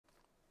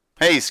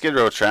Hey, Skid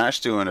Row Trash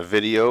doing a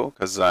video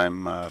because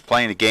I'm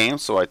playing a game,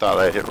 so I thought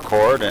I'd hit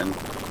record and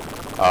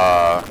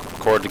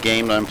record the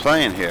game that I'm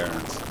playing here.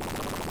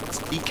 It's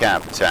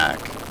Decap Attack.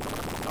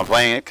 I'm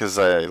playing it because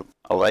I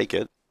like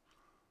it.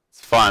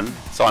 It's fun.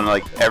 It's on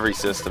like every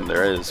system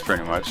there is,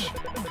 pretty much.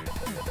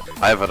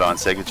 I have it on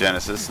Sega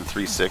Genesis and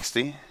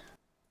 360.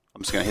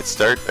 I'm just going to hit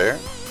start there.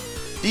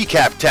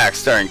 Decap Attack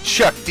starring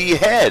Chuck D.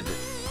 Head.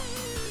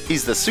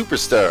 He's the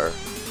superstar.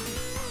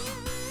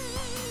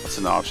 What's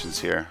in the options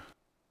here?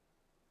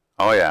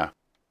 Oh yeah,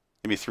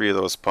 give me 3 of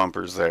those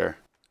pumpers there.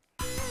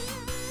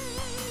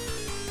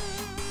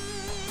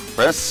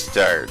 Press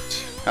start.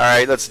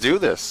 Alright, let's do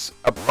this.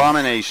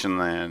 Abomination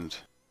Land.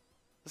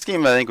 This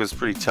game I think was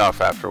pretty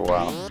tough after a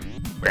while.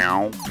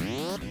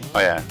 Oh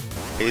yeah,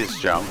 A's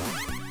jump.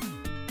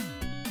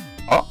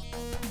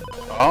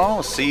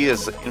 Oh, C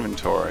is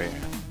inventory.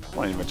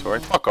 What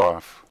inventory? Fuck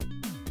off.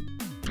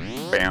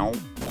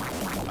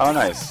 Oh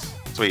nice.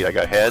 Sweet, I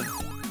got head.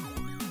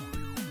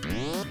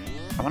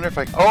 I wonder if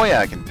I... Oh yeah,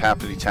 I can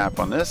tappity-tap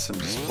on this and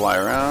just fly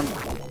around.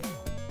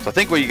 So I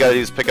think what you gotta do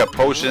is pick up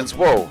potions.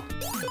 Whoa!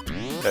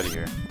 Get out of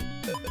here.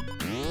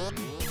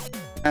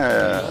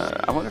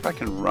 I wonder if I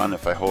can run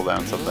if I hold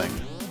down something.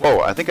 Whoa,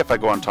 I think if I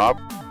go on top...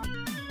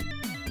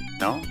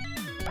 No?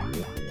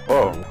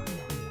 Whoa.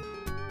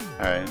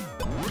 Alright.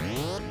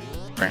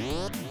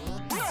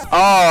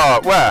 Oh!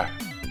 Where?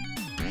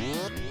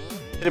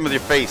 Hit him with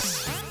your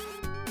face.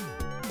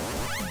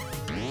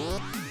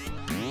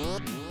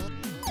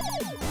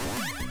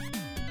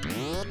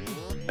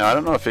 Now, I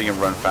don't know if you can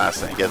run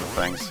fast and get the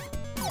things.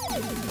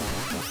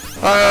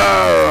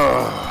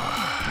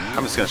 Oh,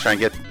 I'm just gonna try and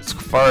get as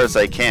far as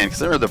I can, because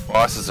the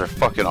bosses are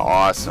fucking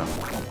awesome.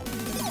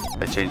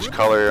 I change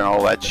color and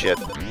all that shit.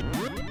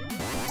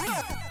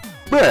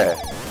 Bleh.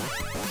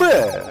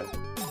 Bleh.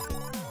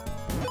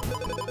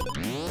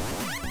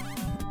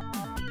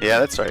 Yeah,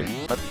 that's right.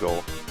 Let's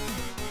go.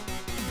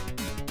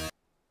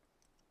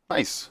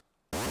 Nice.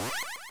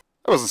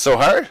 That wasn't so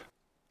hard.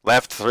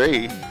 Left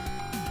 3.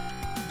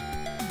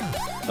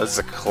 This is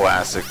a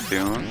classic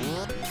tune.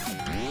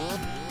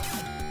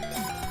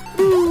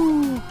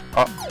 Woo.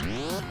 Oh.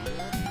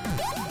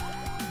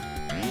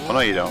 Oh no,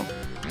 you don't.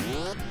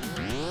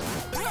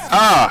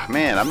 Ah,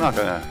 man, I'm not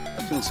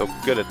doing so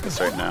good at this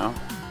right now.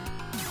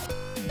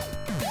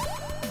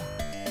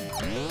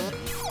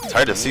 It's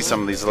hard to see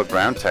some of these little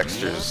ground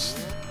textures.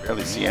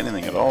 Barely see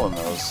anything at all in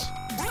those.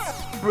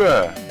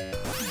 Bruh.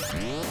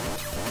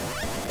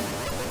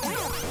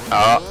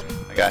 Oh,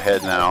 I got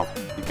head now.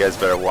 You guys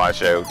better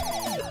watch out.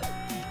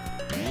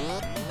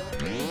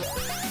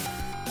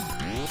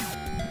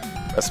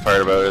 Best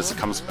part about it is it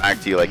comes back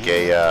to you like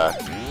a,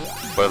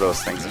 what are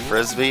those things, a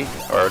frisbee?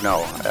 Or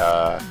no,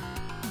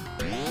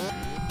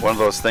 one of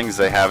those things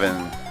they have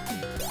in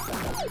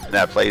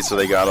that place where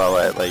they got all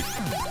that, like,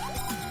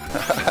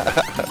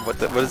 what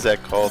is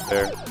that called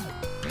there?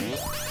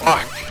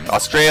 Fuck!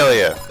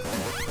 Australia!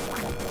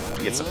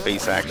 You get some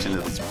face action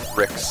to these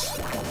bricks.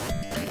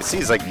 You see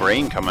his, like,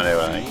 brain coming out,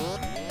 I think.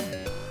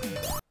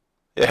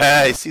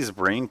 Yeah, you see his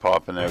brain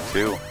popping out,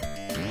 too.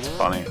 It's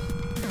funny.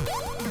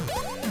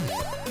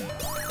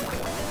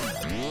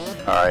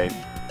 Alright.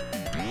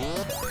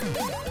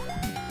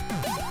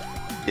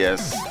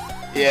 Yes.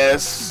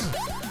 Yes!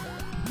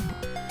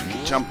 You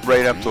can jump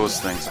right up those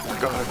things. I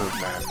forgot about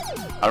that.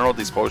 I don't know what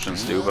these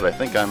potions do, but I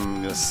think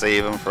I'm gonna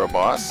save them for a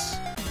boss.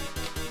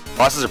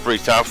 Bosses are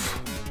pretty tough.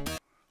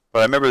 But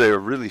I remember they were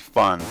really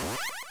fun.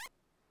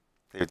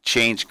 They would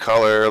change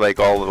color like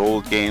all the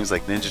old games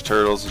like Ninja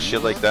Turtles and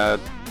shit like that.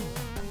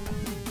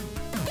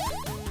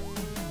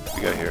 What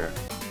we got here?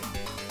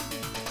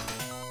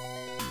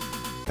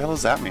 What the hell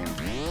does that mean?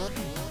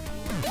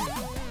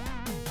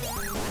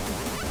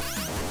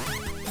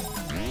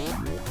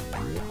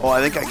 Oh, I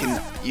think I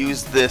can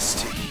use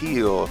this to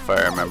heal, if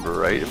I remember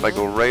right. If I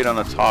go right on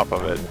the top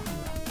of it.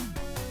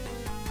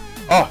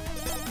 Oh!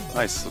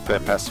 Nice, look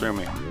at that pass through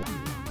me.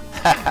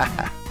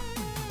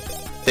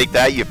 Take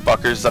that, you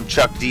fuckers. I'm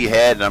Chuck D.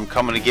 Head, and I'm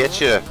coming to get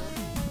you.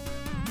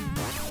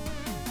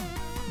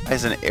 He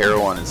has an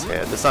arrow on his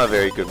head. That's not a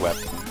very good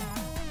weapon.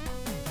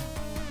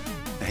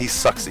 He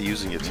sucks at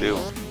using it, too.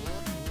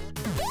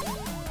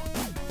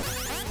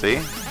 See?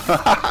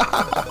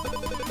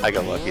 I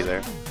got lucky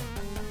there.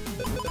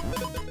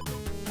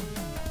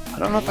 I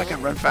don't know if I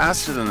can run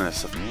faster than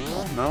this.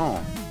 Oh no.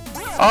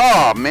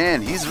 Oh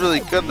man, he's really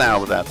good now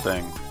with that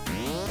thing.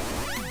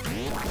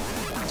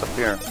 What's up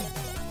here?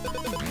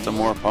 Some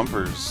more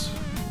pumpers.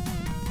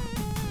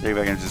 Maybe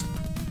I can just...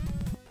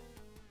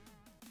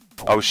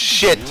 Oh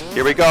shit!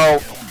 Here we go!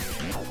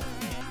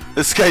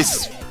 This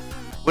guy's...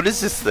 What is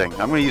this thing?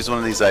 I'm gonna use one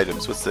of these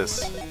items. What's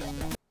this?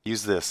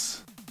 Use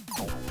this.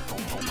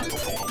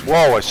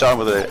 Whoa, I shot him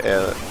with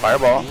a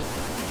fireball.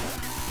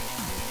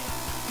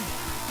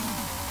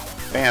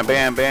 Bam,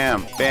 bam,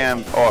 bam,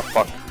 bam. Oh,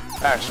 fuck.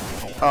 Ash.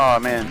 Oh,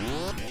 man.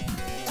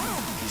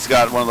 He's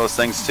got one of those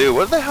things, too.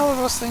 What the hell are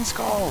those things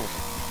called?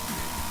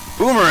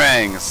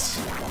 Boomerangs.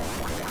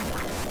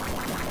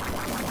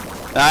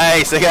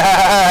 Nice.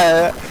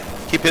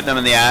 Keep hitting him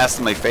in the ass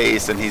and my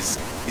face, and he's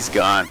He's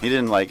gone. He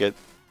didn't like it.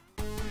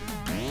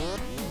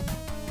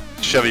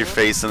 Shove your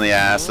face in the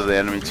ass of the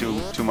enemy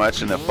too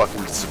much and they'll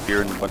fucking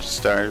disappear in a bunch of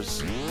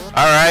stars.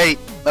 Alright,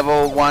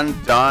 level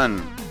 1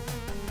 done.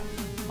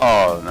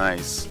 Oh,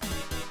 nice.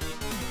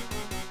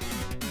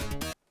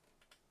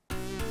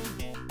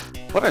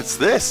 What is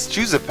this?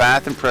 Choose a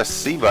path and press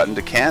C button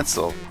to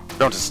cancel.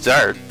 Don't to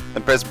start.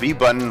 Then press B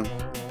button.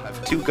 I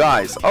have 2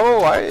 guys.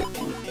 Oh,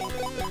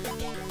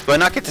 do I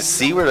not get to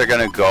see where they're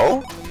gonna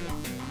go?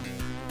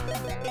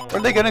 Where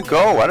are they gonna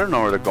go? I don't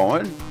know where they're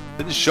going.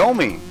 They didn't show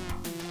me.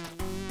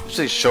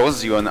 Actually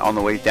shows you on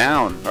the way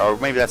down, or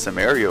maybe that's a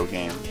Mario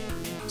game.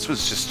 This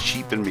was just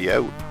cheaping me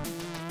out.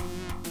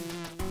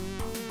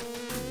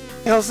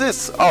 What the hell's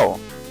this?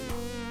 Oh.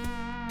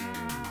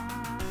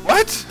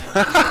 What?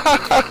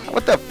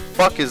 What the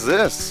fuck is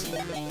this?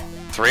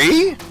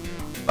 3?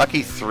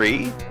 Lucky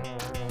 3?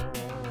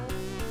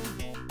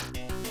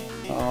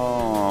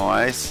 Oh,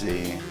 I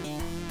see.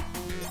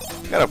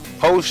 Got a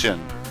potion.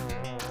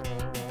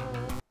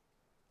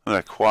 I'm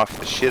gonna quaff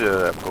the shit out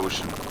of that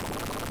potion.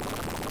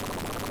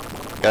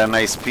 Got a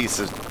nice piece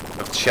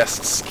of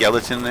chest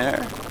skeleton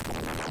there.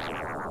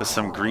 With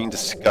some green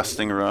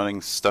disgusting rotting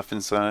stuff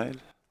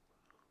inside.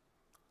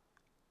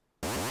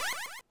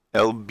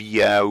 El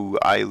Biao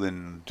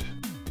Island.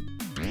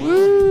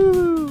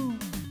 Woo!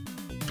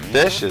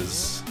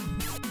 Dishes.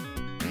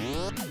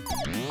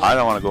 I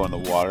don't want to go in the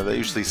water. That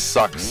usually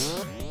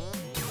sucks.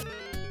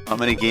 How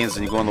many games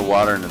when you go in the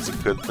water and it's a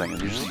good thing?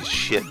 It's usually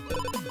shit.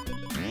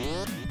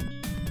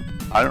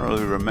 I don't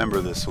really remember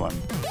this one.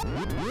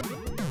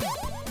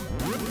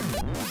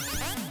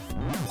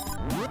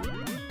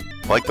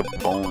 I like the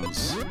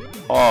bones.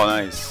 Oh,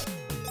 nice.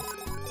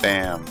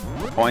 Bam.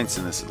 Points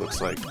in this, it looks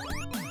like.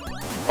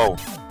 Oh.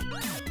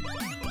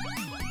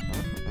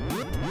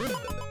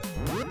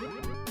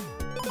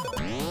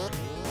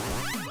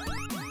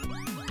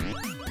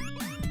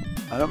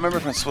 I don't remember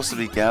if I'm supposed to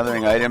be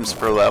gathering items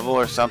per level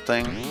or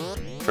something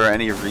for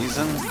any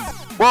reason.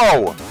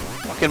 Whoa!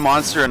 Fucking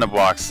monster in the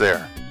box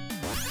there.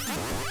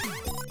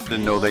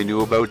 Didn't know they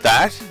knew about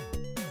that.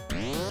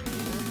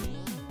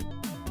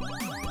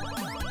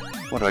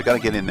 What, do I gotta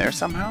get in there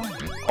somehow?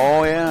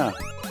 Oh yeah.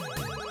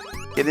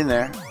 Get in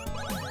there.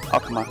 Oh,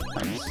 come on.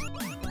 Nice.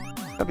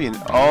 Gotta be in.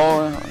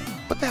 Oh,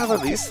 what the hell are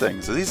these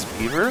things? Are these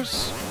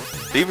beavers?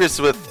 Beavers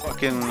with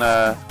fucking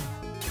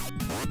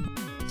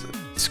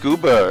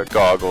scuba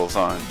goggles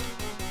on.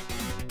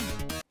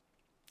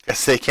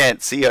 Guess they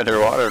can't see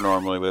underwater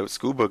normally with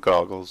scuba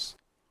goggles.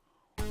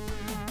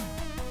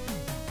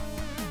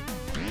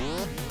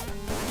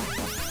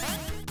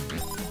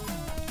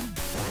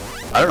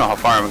 I don't know how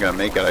far I'm gonna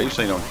make it. I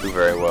usually don't do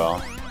very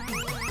well.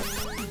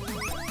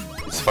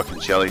 These fucking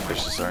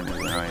jellyfishes aren't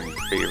even any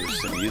favors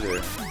to me either.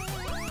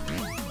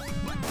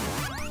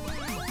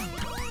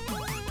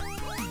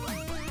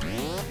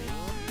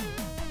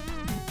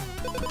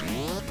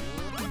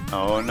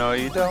 Oh no,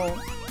 you don't.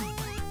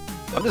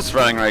 I'm just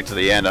running right to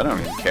the end. I don't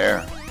even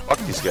care. Fuck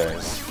these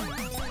guys.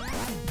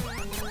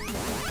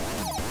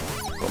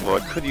 Although I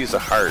could use a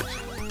heart.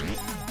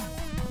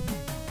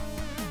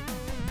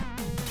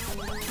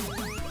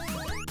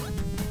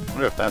 I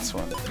wonder if that's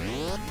one.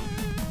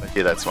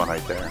 Okay, that's one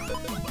right there.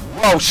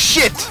 Oh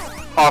shit!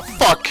 Oh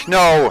fuck,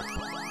 no!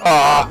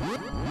 Ah!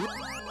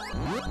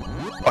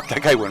 Fuck,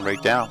 that guy went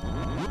right down.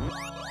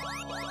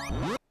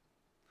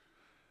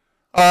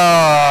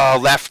 Oh,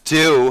 left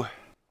 2.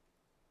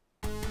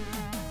 I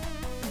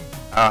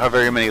don't have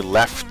very many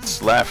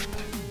lefts left.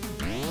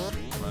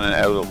 Running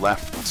out of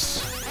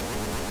lefts.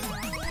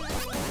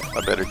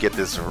 I better get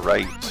this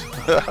right.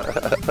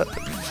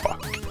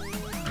 Fuck.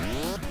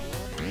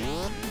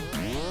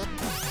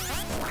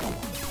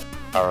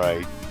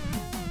 Alright.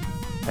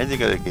 I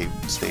think I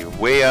gotta stay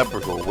way up or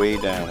go way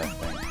down, I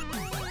think.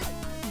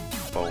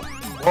 Oh.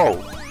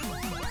 Whoa!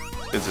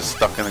 It's just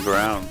stuck in the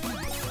ground.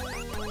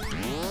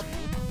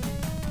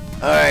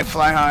 Alright,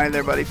 fly high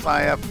there, buddy.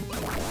 Fly up.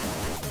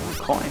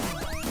 Coin.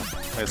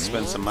 I gotta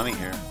spend some money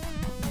here.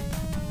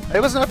 I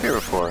wasn't up here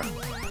before.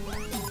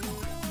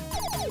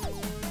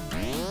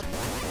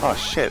 Oh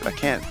shit, I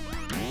can't.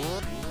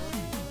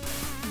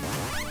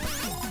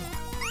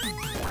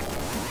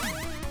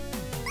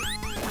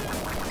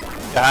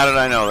 How did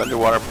I know? The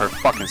underwater part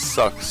fucking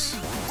sucks.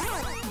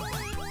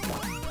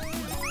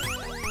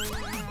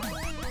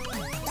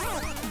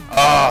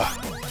 Ah,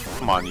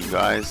 come on, you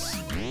guys.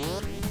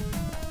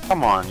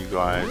 Come on, you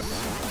guys.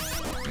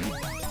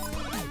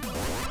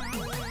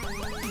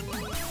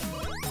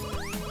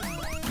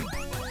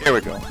 Here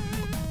we go.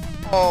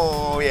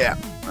 Oh, yeah.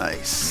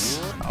 Nice.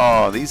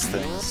 Oh, these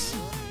things.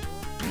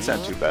 It's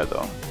not too bad,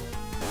 though.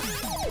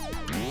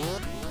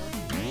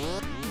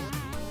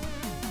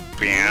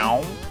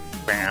 Bow.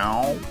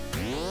 Bow.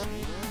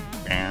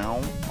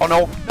 Bow. Oh,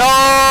 no. No!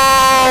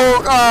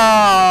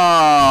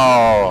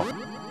 Oh!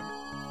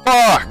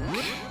 Fuck!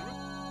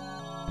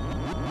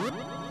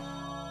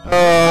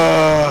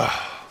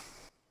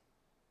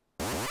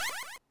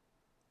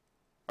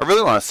 I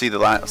really want to see the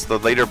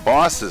later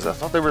bosses. I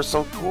thought they were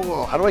so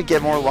cool. How do I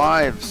get more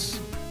lives?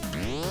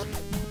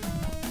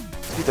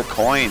 See the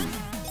coin.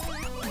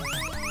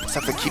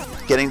 just have to keep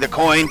getting the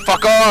coin.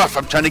 Fuck off!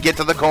 I'm trying to get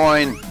to the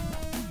coin.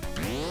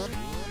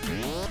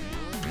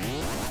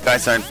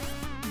 Guys aren't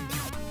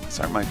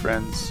my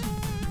friends.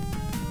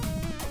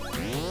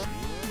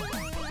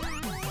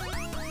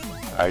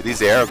 Alright,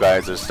 these arrow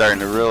guys are starting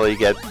to really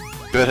get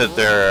good at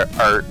their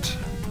art.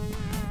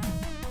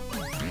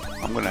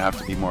 I'm gonna have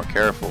to be more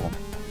careful.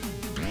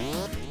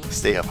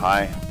 Stay up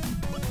high.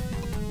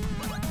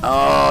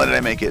 Oh, did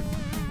I make it?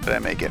 Did I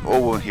make it?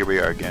 Oh, well, here we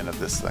are again at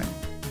this thing.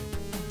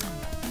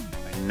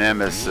 My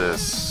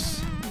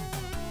nemesis.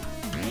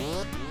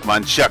 Come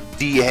on, Chuck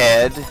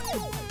D-head. I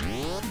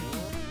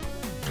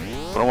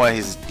don't know why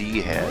he's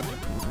D-head.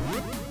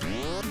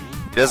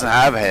 He doesn't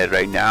have head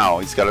right now.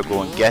 He's got to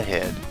go and get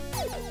head.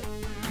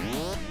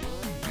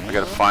 I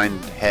gotta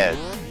find head.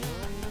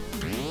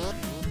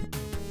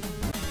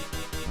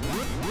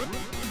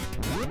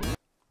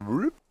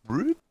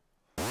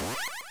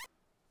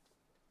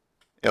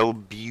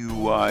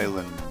 Elbow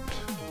Island.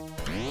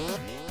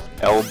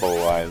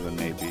 Elbow Island,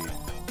 maybe.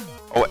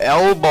 Oh,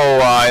 Elbow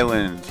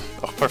Island!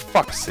 Oh, for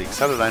fuck's sakes,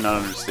 how did I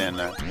not understand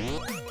that?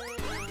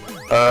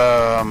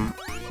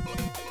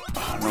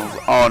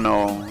 Oh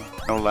no.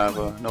 No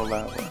lava, no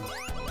lava.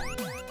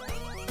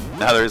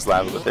 Now there is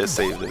lava, but they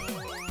saved it.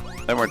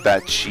 They weren't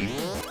that cheap.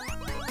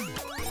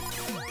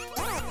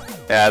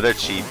 Yeah, they're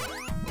cheap.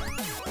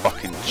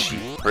 Fucking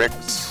cheap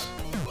bricks.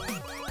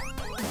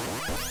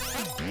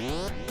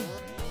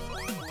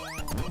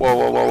 Whoa,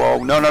 whoa, whoa,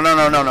 whoa. No, no, no,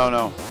 no, no, no,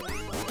 no.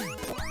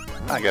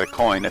 I got a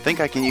coin. I think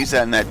I can use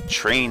that in that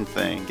train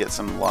thing. Get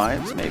some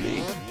lives,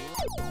 maybe.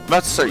 I'm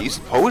about to start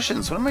using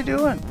potions. What am I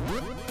doing?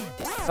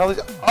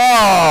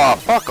 Oh,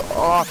 fuck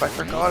off. I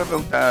forgot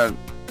about that.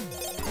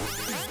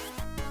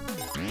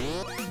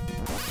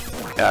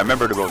 Yeah, I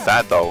remembered about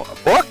that, though. A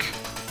book?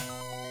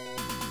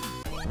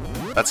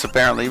 That's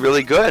apparently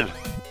really good.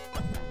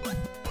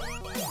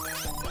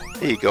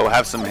 Here you go.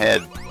 Have some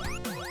head.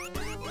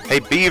 Hey,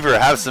 Beaver,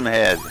 have some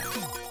head.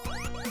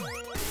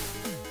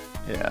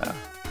 Yeah.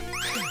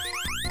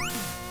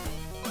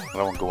 I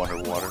don't want to go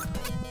underwater. I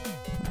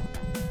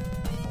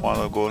don't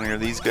want to go near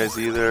these guys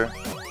either.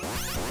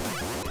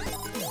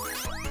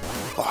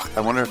 Fuck,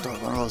 I wonder if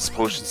one of those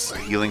potions is a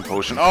healing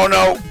potion. Oh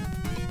no!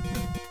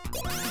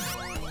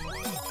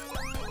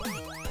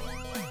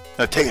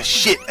 Now take a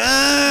shit!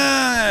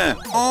 Ah!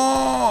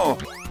 Oh!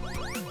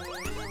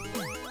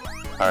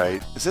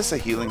 Alright, is this a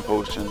healing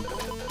potion?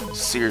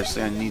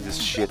 Seriously, I need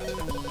this shit.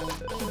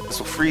 This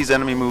will freeze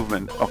enemy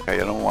movement. Okay,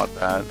 I don't want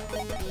that.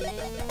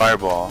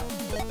 Fireball.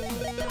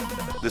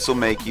 This will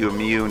make you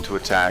immune to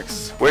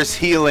attacks. Where's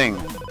healing?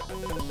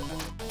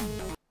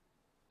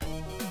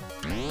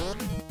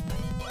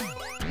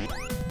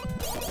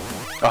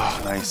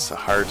 Oh, nice. A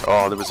heart.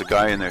 Oh, there was a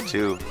guy in there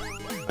too.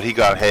 But he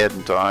got head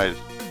and died.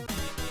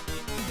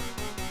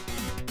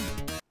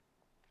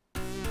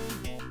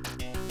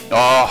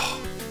 Oh!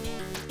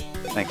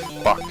 Thank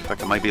fuck.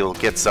 Like I might be able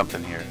to get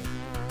something here.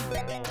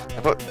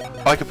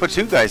 I could put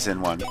two guys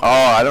in one. Oh,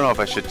 I don't know if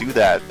I should do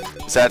that.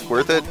 Is that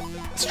worth it?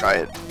 Let's try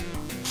it.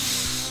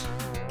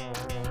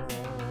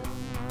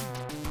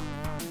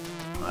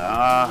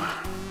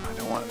 I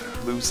don't want to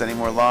lose any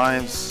more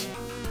lives.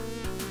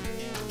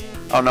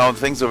 Oh no, the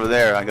thing's over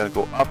there. I gotta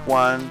go up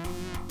one.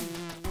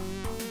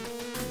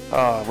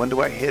 Oh, when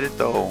do I hit it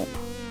though?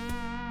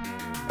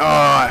 Oh,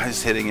 I'm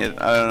just hitting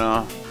it. I don't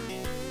know.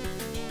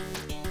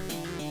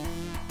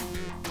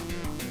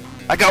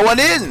 I got one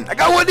in! I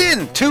got one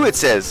in! 2 it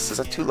says. Is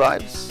that 2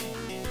 lives?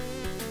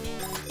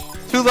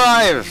 2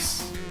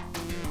 lives!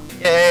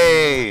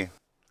 Yay!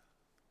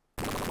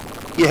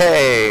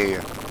 Yay!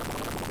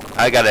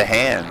 I got a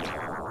hand.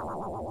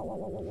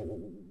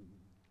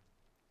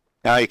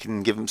 Now he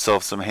can give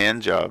himself some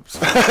hand jobs.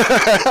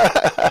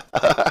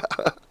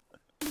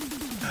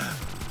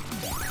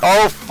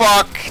 Oh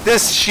fuck!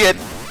 This shit!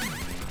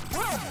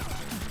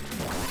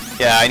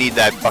 Yeah, I need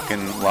that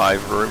fucking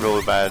live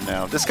really bad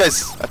now. This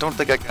guy's... I don't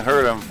think I can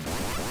hurt him.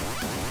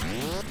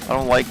 I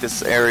don't like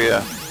this area.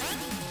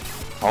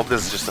 I hope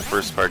this is just the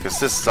first part, because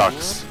this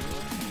sucks.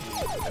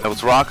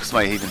 Those rocks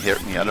might even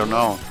hit me, I don't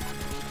know.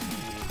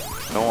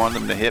 I don't want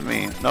them to hit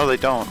me. No, they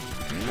don't.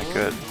 They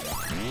could.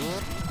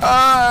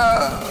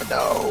 Ah,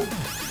 no.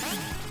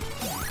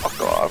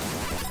 Fuck off.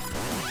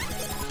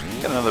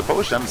 Got another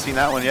potion. I haven't seen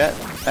that one yet.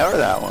 Never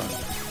that one.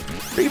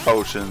 3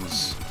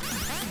 potions.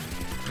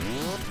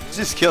 He's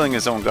just killing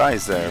his own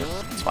guys there.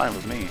 It's fine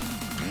with me.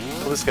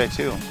 Kill this guy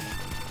too.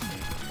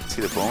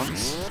 See the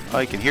bones? Oh,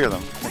 you can hear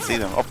them. I can see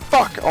them. Oh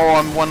fuck! Oh,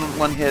 I'm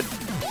one hit.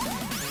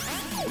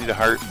 I need a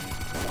heart.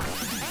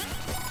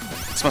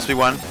 This must be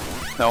one.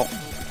 No.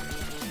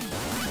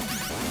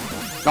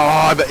 Oh,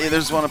 I bet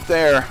there's one up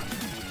there.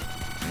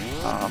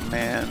 Oh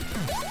man.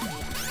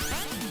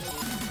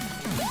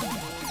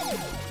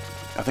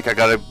 I think I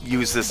gotta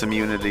use this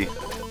immunity.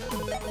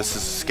 This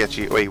is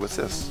sketchy. Wait, what's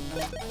this?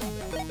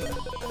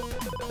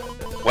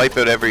 Wipe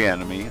out every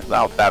enemy.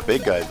 Not that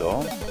big guy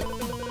though.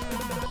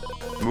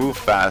 Move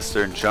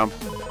faster and jump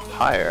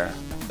higher.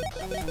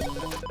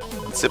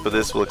 A sip of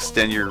this will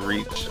extend your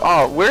reach.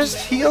 Oh, where's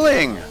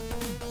healing?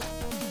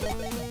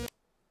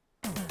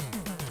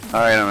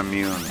 Alright, I'm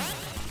immune.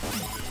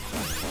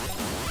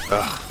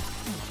 Ugh.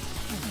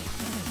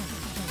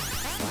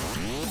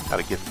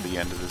 Gotta get to the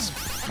end of this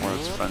before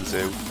it runs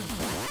out.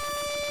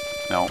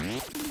 No.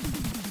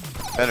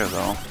 Better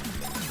though.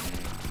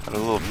 Got a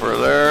little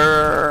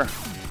further.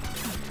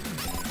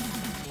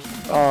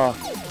 Oh.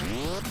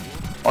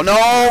 Oh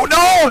no!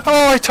 No!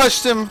 Oh, I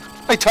touched him!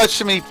 I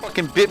touched him and he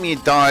fucking bit me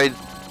and died.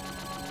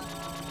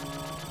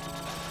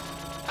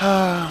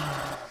 I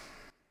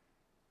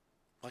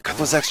got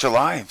those extra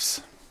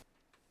lives.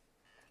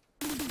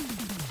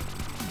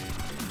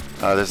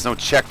 There's no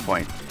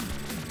checkpoint.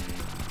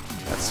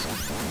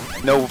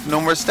 That's no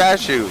more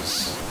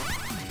statues.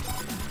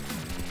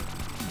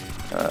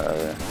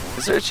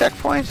 Is there a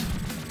checkpoint?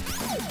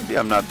 Maybe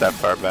I'm not that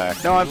far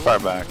back. No, I'm far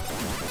back.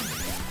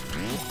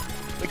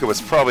 I think it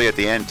was probably at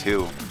the end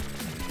too.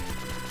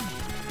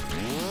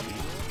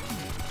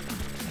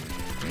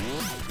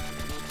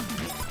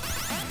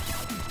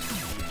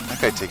 That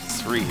guy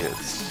takes 3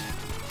 hits.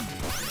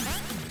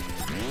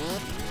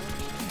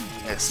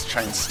 Let's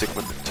try and stick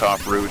with the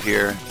top route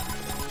here.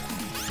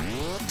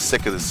 I'm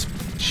sick of this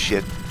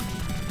shit.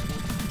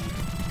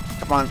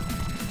 Come on.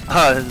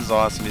 Ah, this is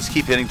awesome. You just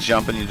keep hitting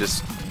jump and you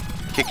just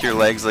kick your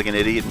legs like an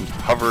idiot and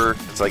hover.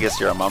 So I guess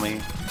you're a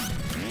mummy.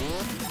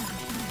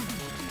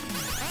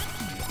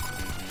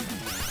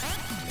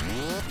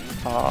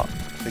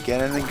 Did I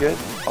get anything good?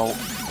 Oh.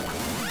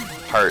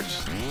 Heart.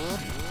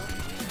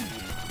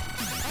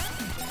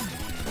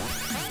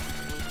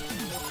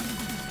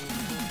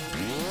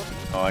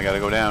 Oh, I gotta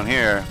go down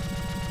here.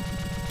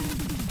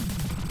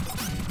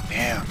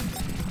 Damn.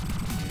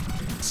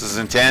 This is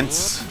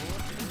intense.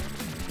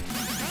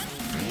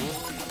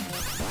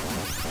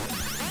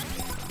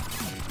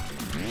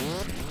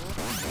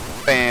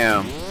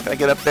 Bam. Can I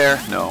get up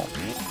there? No.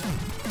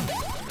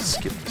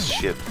 Skip this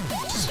shit.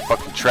 This is a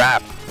fucking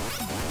trap.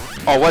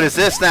 Oh, what is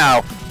this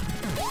now?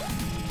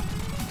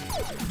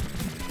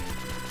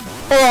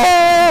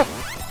 Oh!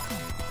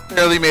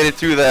 Barely made it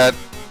through that.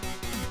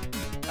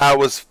 That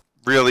was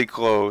really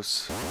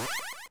close.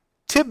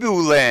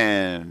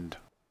 Tibuland.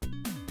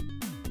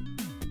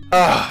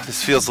 Ah,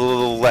 this feels a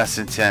little less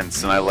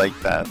intense, and I like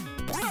that.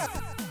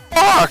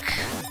 Fuck!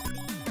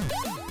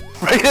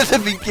 Right at the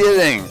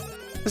beginning.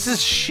 This is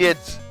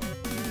shit.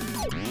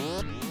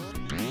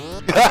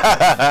 You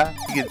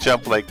can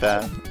jump like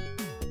that.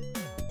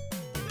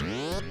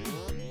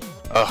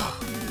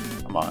 Ugh.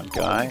 Come on,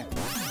 guy.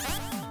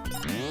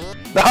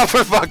 No,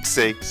 for fuck's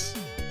sakes.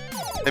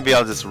 Maybe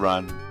I'll just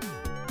run.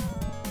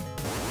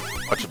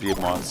 Watch it be a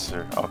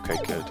monster. Okay,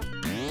 good.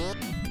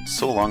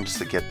 So long just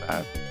to get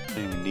that. I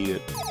don't even need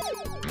it.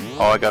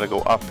 Oh, I gotta go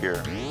up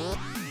here.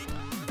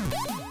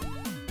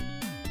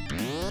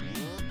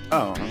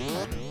 Oh.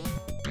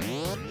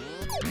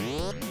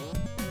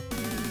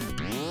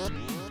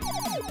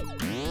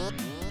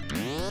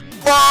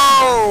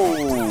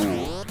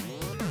 Whoa!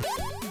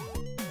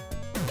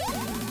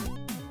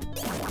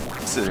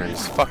 This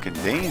is fucking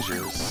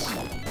dangerous.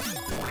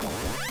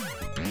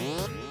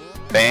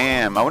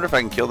 Bam! I wonder if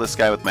I can kill this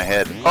guy with my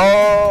head.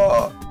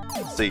 Oh!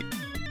 Let's see.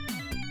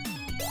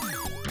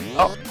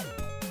 Oh!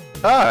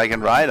 Ah, I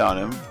can ride on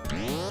him.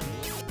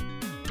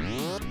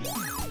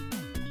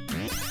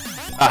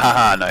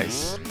 Ah,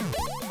 nice.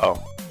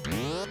 Oh.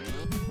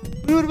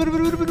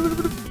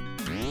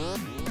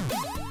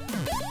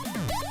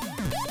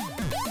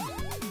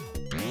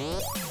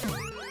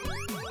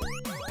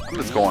 I'm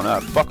just going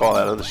up. Fuck all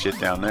that other shit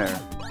down there.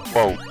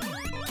 Whoa.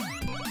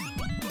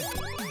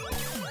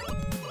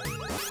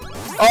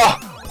 Oh!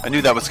 I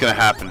knew that was gonna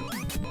happen.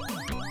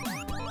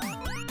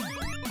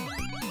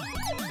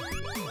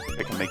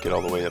 I can make it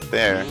all the way up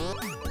there.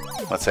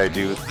 Let's say I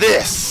do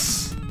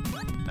this!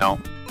 No.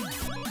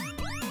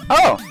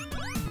 Oh!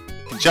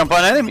 You can jump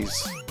on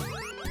enemies.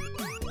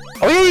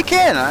 Oh yeah, you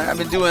can! I've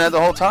been doing that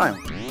the whole time.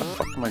 What the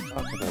fuck am I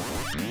talking about?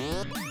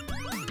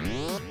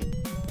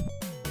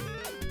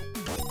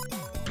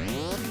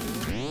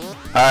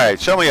 Alright,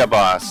 show me a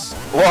boss.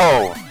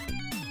 Whoa!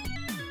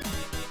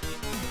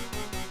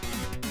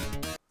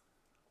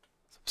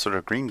 Some sort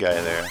of green guy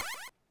there.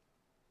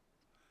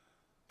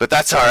 But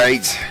that's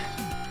alright.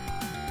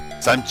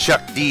 So I'm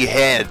Chuck D.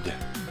 Head.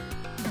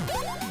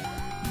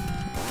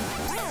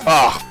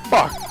 Oh,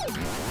 fuck.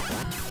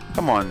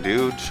 Come on,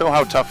 dude. Show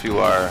how tough you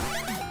are.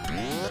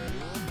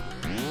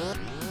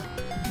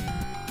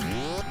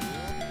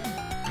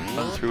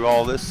 Run through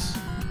all this.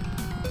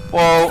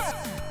 Whoa!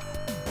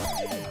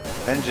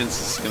 Vengeance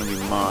is gonna be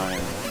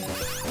mine.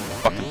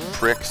 Fucking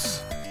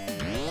pricks.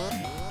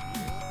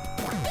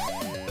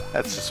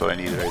 That's just what I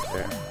needed right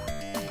there.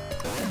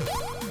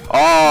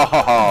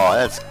 Oh,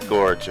 that's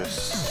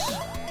gorgeous.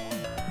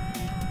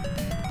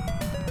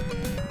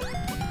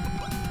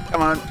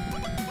 Come on.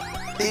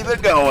 Keep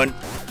it going.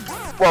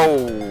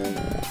 Whoa.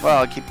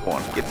 Well, keep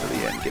going. Get to the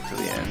end. Get to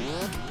the end.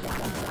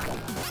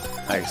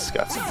 Nice.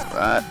 Got some of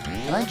that.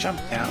 Can I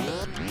jump down?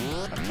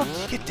 How the fuck do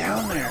you get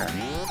down there?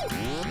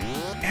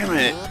 Damn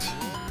it.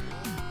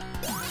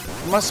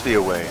 There must be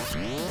a way.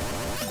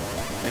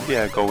 Maybe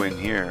I go in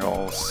here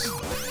all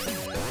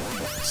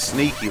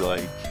sneaky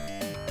like.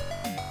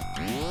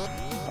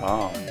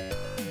 Oh.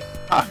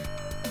 Huh.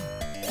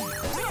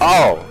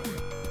 Oh!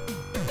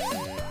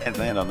 Can't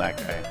land on that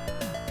guy.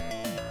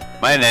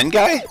 Am I an end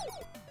guy?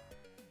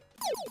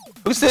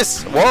 Who's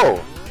this?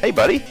 Whoa! Hey,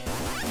 buddy!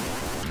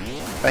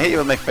 Can I hit you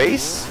with my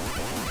face?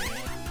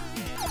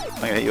 I'm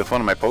gonna hit you with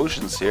one of my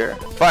potions here.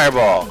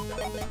 Fireball!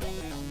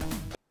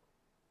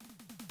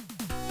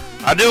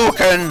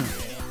 Hadouken!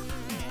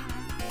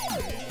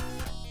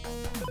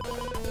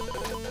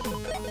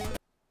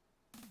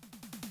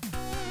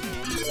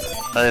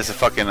 That is a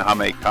fucking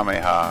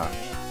Kamehameha.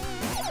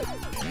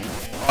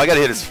 Oh, I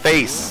gotta hit his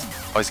face.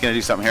 Oh, he's gonna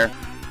do something here.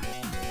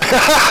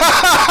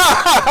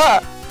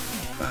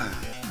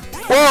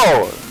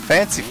 Whoa!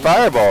 Fancy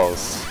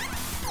fireballs.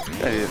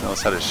 Guy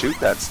knows how to shoot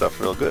that stuff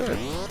real good.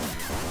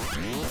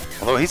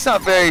 Although he's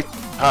not very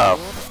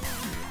tough.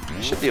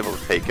 You should be able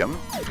to take him.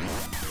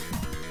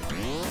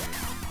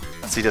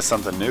 Unless he does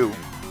something new.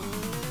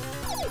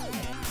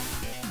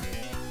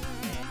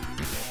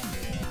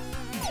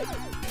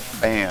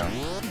 Bam.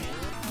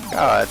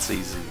 Oh, that's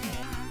easy.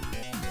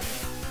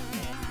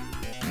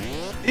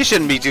 You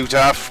shouldn't be too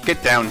tough.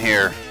 Get down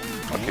here.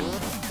 Fucking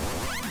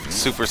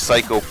Super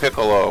Psycho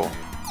Piccolo.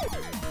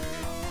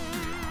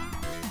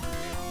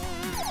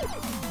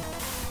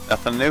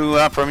 Nothing new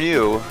from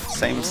you.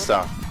 Same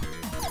stuff.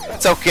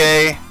 That's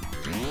okay.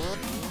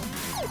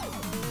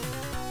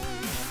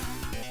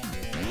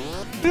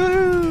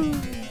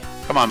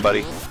 Come on,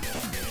 buddy.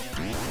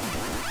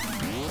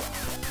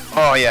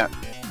 Oh, yeah.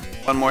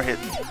 One more hit.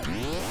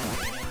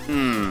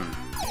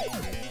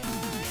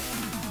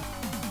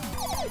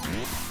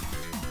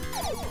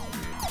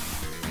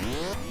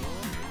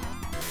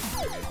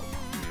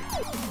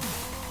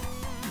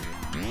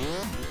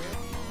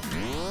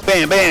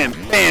 Bam, bam,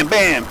 bam,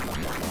 bam,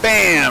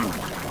 bam,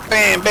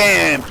 bam,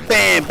 bam,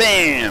 bam,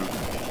 bam.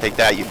 Take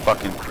that, you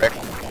fucking prick.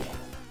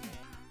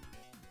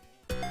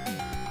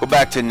 Go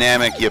back to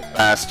Namek, you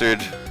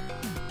bastard.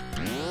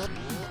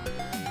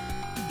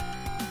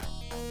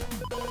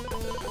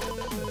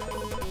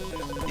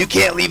 You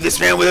can't leave this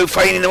man without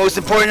finding the most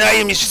important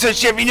item. You should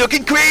search every nook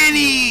and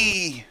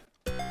cranny.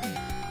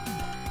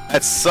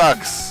 That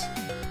sucks.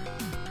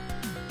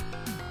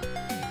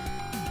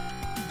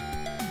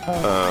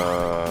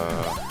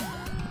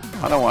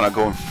 I don't want to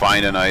go and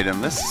find an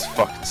item. This is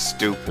fucking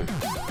stupid.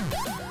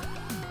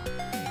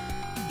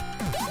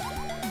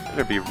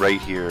 Better be right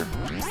here.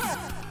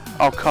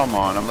 Oh, come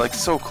on. I'm like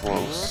so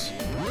close.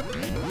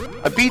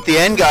 I beat the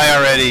end guy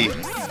already.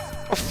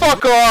 Oh,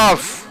 fuck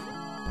off.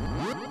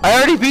 I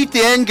already beat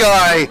the end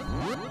guy!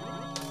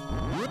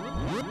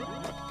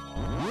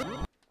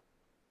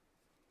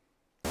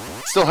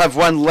 Still have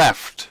one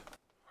left.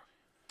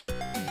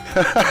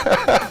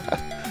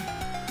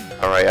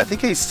 Alright, I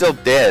think he's still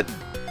dead.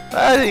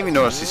 I didn't even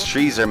notice these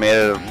trees are made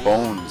out of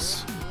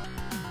bones.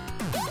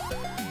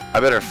 I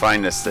better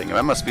find this thing.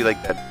 That must be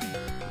like that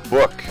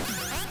book.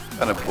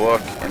 I found a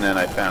book, and then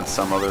I found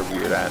some other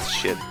weird ass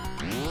shit.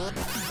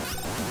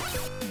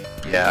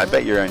 Yeah, I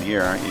bet you're in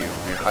here, aren't you?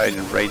 You're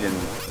hiding right in...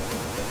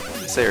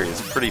 This area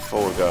is pretty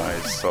full of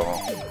guys, so...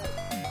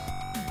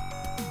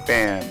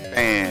 Bam,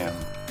 bam.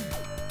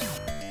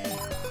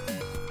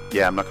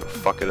 Yeah, I'm not gonna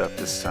fuck it up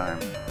this time.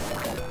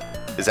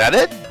 Is that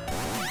it?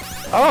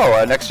 Oh,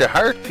 an extra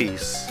heart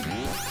piece.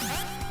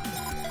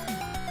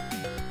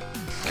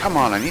 Come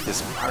on, I need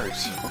this part.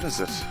 What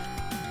is it?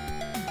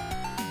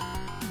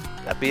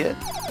 That be it?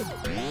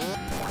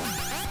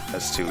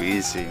 That's too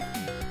easy.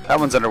 That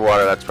one's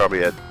underwater, that's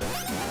probably it.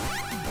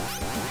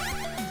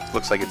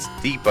 Looks like it's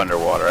deep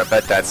underwater. I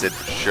bet that's it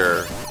for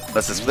sure.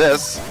 Unless it's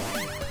this.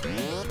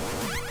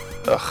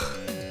 Ugh.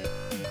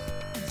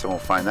 So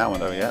won't find that one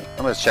though yet.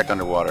 I'm gonna check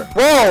underwater.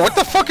 Whoa! What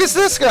the fuck is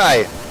this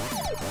guy?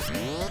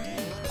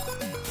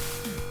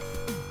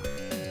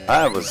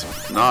 That was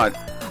not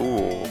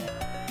cool.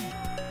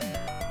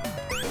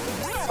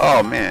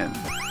 Oh man.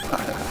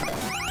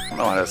 I don't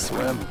know how to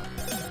swim.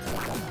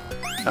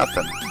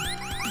 Nothing.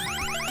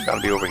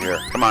 Gotta be over here.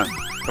 Come on.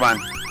 Come on.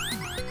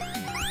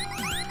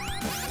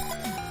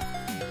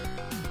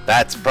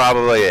 That's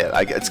probably it.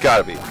 It's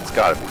gotta be. It's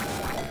gotta be.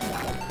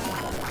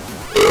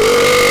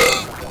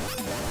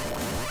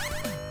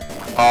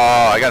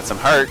 Oh, I got some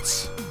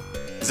hearts.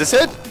 Is this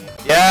it?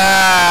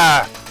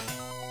 Yeah!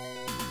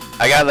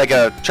 I got like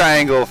a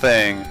triangle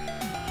thing.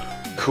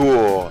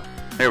 Cool.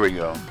 Here we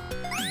go.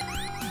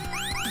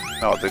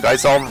 Oh, the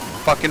guys all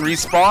fucking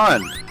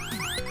respawn.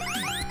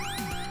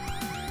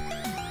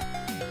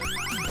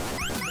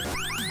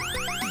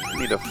 I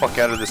need to fuck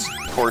out of this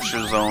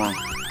torture zone.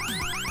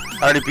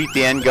 I already beat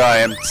the end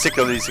guy. I'm sick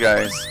of these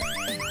guys.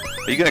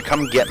 Are you gonna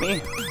come get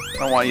me? I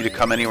don't want you to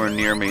come anywhere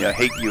near me. I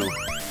hate you.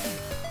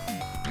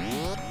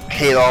 I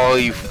hate all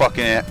you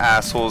fucking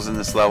assholes in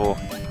this level.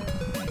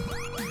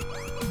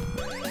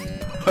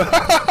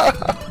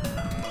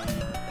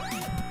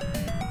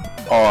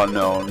 Oh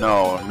no,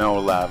 no, no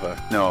lava.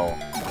 No.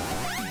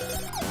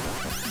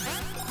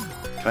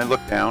 Can I look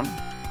down?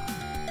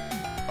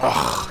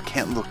 Ugh, I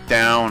can't look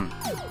down.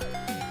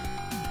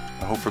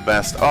 I hope for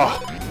best. Oh.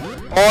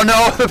 Oh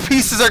no, the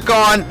pieces are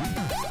gone!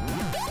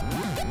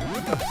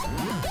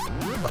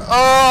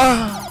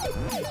 Oh!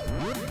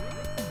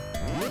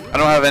 I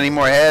don't have any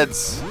more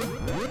heads.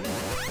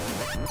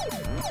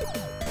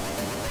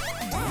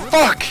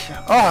 Fuck!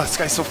 Oh, this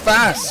guy's so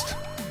fast.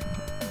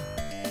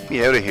 Get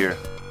me out of here.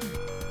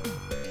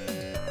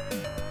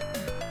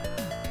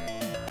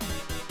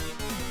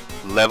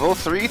 Level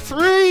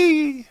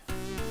 3-3.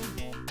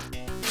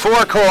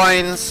 4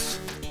 coins.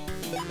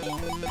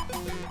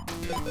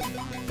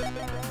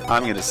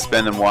 I'm gonna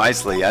spend them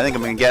wisely. I think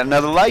I'm gonna get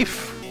another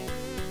life.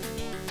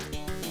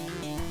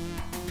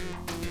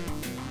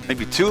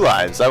 Maybe 2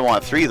 lives. I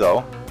want 3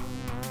 though.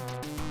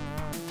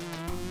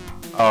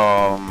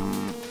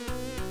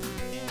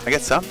 I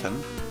get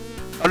something.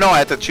 Oh no, I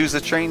have to choose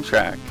a train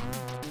track.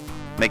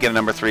 Make it a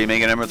number 3.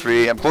 Make it a number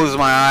 3. I'm closing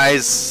my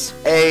eyes.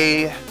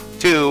 A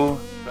 2. Do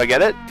I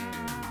get it?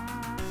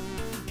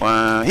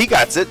 He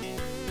got it.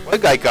 One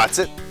guy got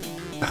it.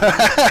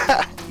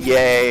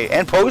 Yay!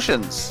 And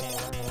potions.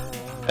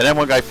 And then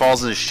one guy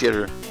falls in his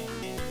shitter.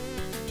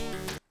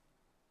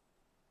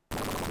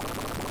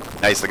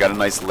 Nice, I got a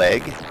nice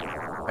leg.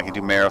 I can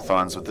do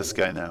marathons with this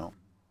guy now.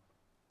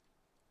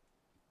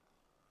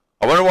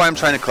 I wonder why I'm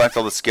trying to collect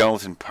all the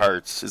skeleton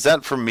parts. Is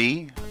that for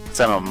me? Because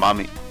I'm a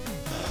mummy.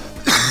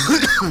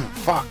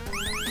 Fuck.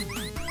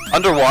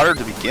 Underwater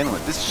to begin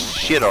with. This is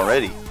shit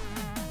already.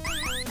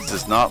 This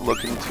is not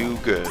looking too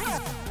good.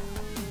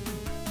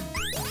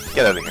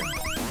 Get out of here.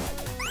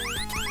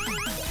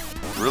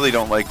 Really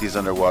don't like these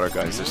underwater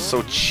guys. They're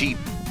so cheap.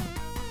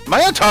 Am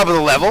I on top of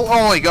the level?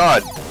 Oh my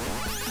god.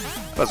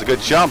 That was a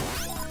good jump.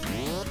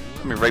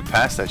 Let me right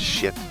past that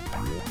shit.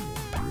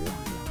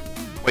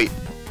 Wait.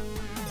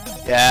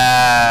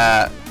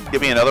 Yeah.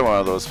 Give me another one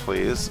of those,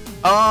 please.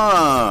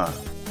 Ah.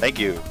 Thank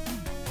you.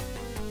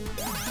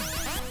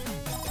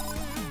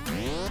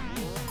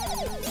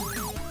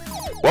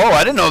 Whoa,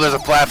 I didn't know there's a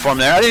platform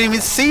there. I didn't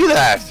even see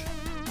that.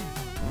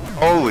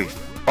 Holy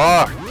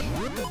fuck.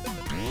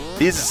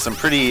 These are some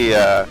pretty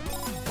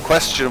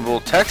questionable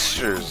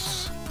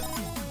textures.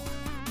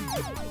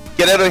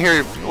 Get out of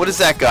here. What is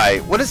that guy?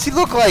 What does he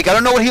look like? I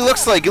don't know what he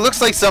looks like. He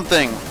looks like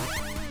something.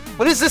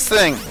 What is this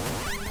thing?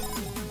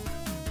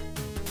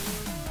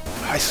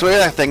 I swear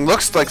that thing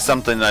looks like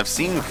something I've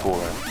seen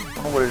before. I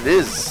don't know what it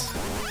is.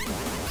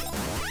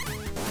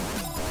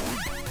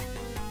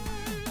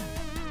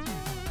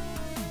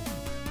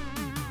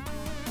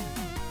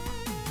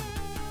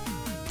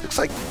 Looks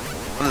like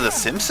one of the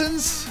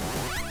Simpsons?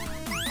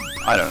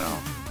 I don't know.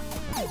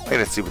 I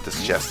gotta see what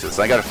this chest is.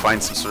 I gotta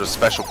find some sort of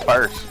special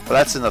part. Well,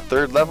 that's in the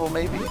 3rd level,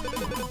 maybe?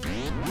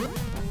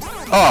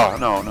 Oh,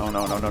 no, no,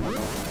 no, no, no, no, no.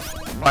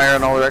 Fire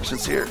in all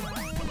directions here.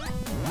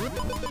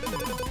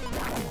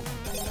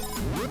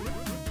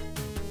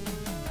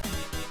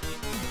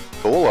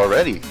 Goal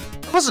already.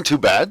 That wasn't too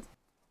bad.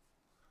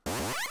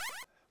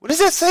 What does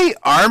that say?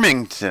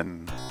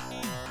 Armington.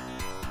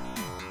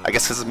 I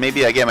guess because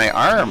maybe I get my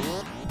arm.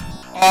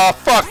 Oh,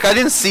 fuck, I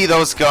didn't see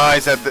those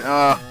guys at the...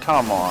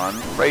 come on.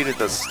 Right at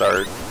the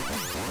start.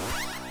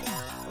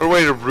 What a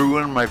way to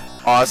ruin my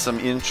awesome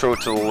intro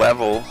to the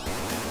level.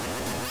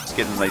 Just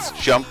getting nice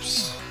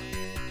jumps.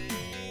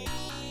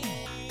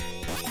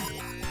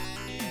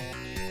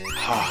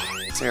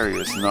 This area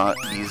is not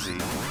easy.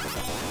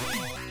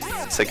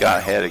 I got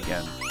ahead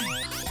again.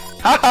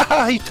 Ha ha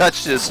ha! He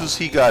touched it. As soon as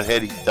he got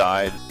ahead, he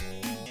died.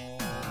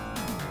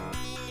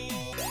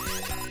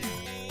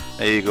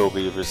 There you go,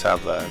 beavers.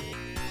 Have that.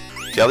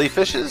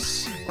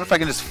 Jellyfishes? What if I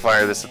can just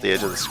fire this at the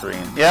edge of the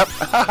screen? Yep.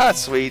 Haha,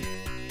 sweet.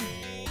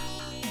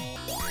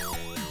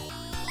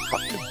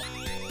 Fuck it.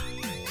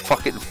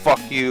 Fuck it and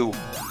fuck you.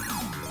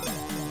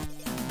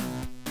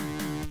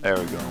 There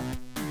we go.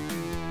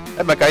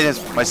 And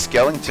my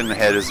skeleton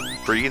head is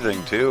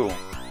breathing too.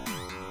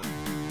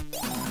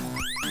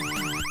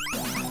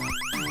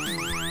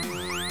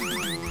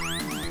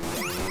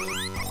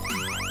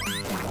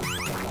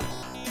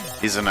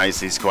 These are nice,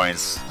 these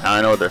coins.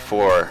 I know what they're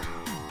for.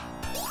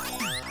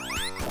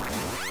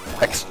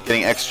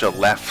 Getting extra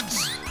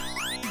lefts.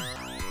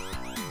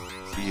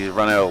 So you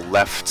run out of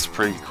lefts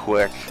pretty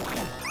quick.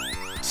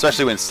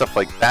 Especially when stuff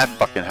like that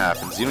fucking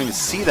happens. You don't even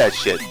see that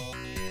shit.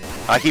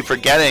 I keep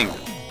forgetting.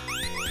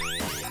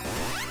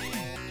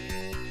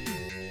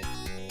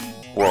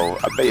 Whoa,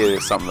 I bet you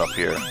there's something up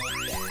here.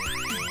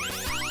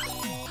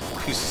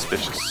 Too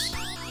suspicious.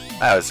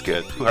 That was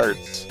good. 2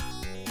 hearts.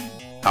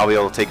 I'll be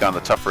able to take on the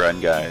tougher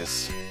end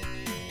guys.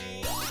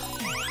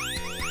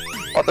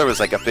 I thought there was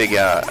like a big,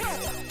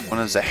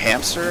 one is a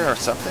hamster or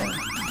something.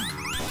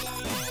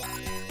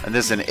 And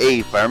there's an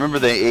ape. I remember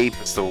the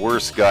ape is the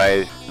worst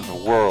guy in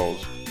the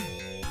world.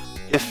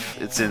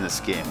 If it's in this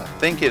game. I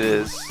think it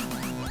is.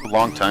 A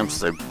long time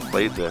since I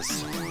played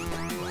this.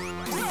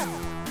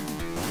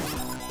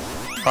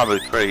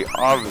 Probably pretty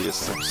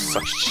obvious. I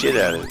suck shit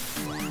at it.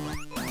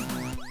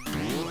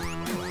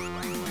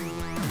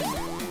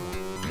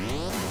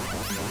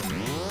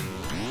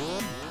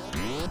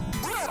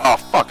 Oh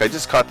fuck, I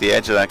just caught the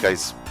edge of that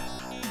guy's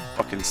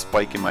fucking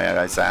spike in my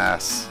guy's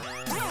ass.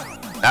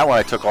 That one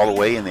I took all the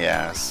way in the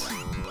ass.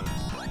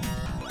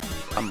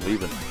 I'm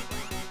leaving.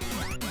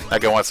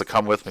 That guy wants to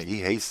come with me. He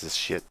hates this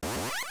shit.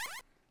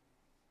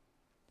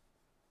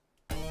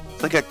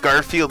 Like a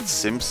Garfield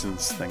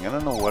Simpsons thing. I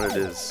don't know what it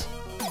is.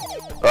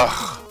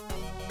 Ugh.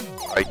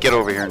 Alright, get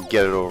over here and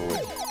get it over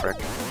with, frick.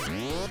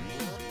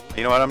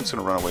 You know what? I'm just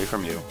gonna run away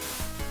from you.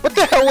 What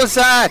the hell was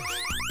that?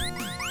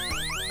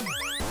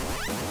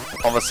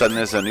 All of a sudden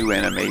there's a new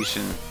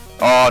animation.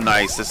 Oh,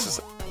 nice. This is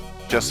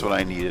just what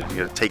I needed. You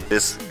gotta take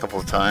this a couple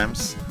of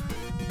times.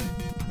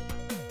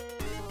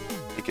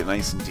 Take it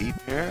nice and deep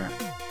here.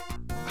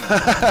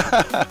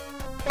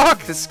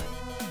 Fuck this.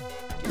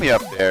 Get me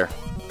up there.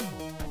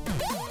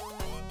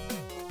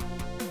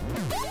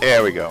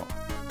 There we go.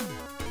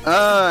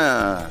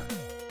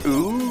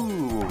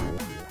 Ooh.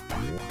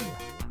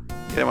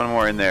 Get one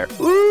more in there.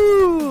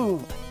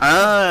 Ooh.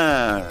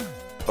 Oh.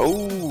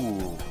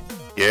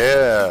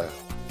 Yeah.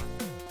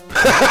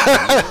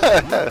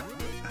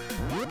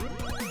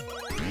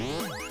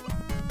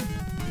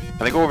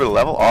 Can I go over the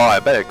level? Oh, I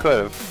bet I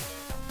could have.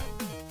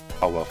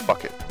 Oh well,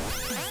 fuck it.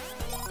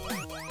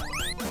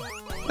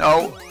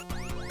 No.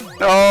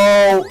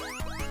 No.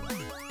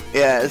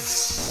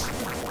 Yes.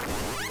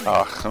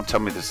 Oh, don't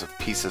tell me there's a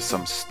piece of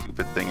some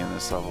stupid thing in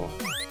this level.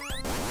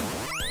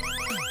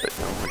 But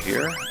over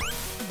here?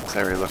 This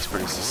area looks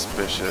pretty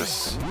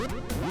suspicious.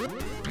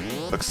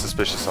 Looks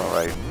suspicious,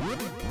 alright.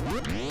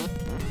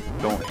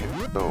 Don't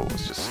hit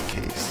those, just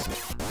in case.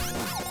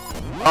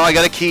 Oh, I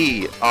got a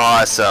key!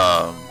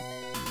 Awesome!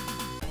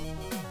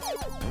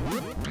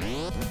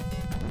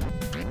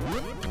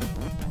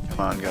 Come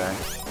on, guy.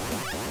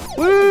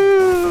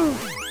 Woo!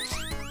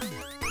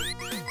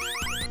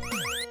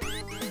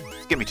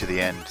 Get me to the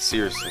end,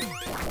 seriously.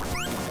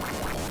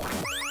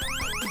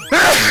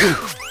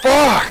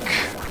 Fuck!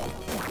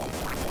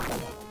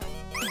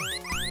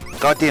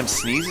 Goddamn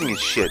sneezing and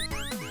shit.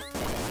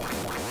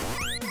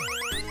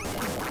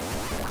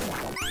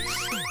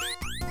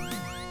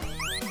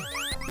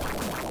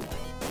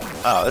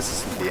 Oh,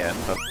 this isn't the end,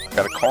 but I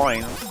got a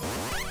coin.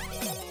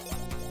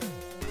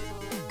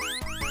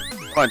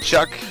 Come on,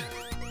 Chuck.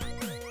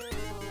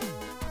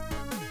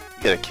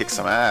 You gotta kick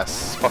some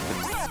ass.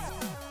 Fucking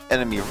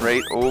enemy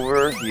right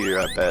over here,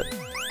 I bet.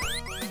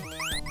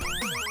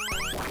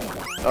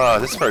 Oh,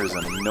 this part is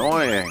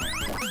annoying.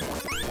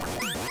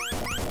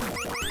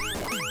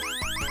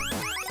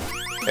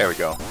 There we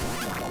go.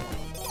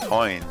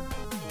 Coin.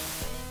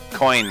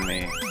 Coin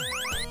me.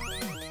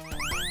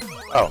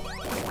 Oh,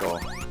 go.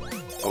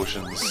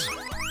 Potions.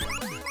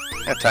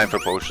 I have time for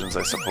potions,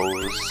 I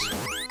suppose.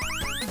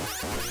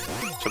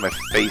 Put my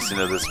face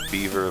into this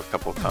beaver a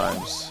couple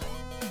times.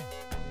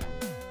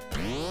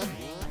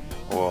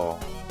 Whoa.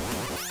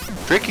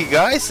 Tricky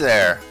guys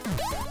there.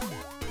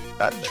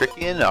 Not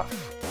tricky enough.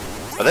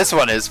 But this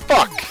one is.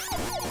 Fuck!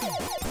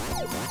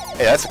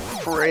 Hey, that's a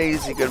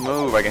crazy good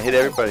move. I can hit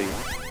everybody.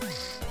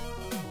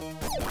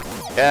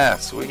 Yeah,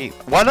 sweet.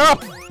 One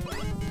up!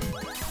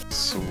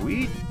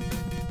 Sweet.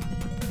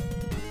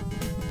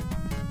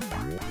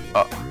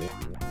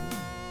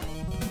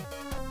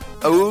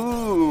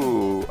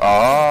 Ooh!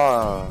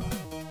 Ah!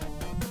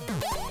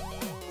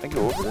 Can I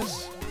go over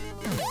this?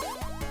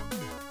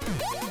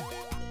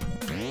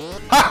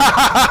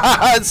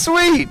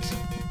 Sweet!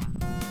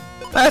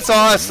 That's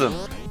awesome!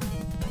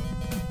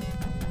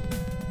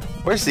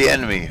 Where's the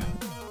enemy?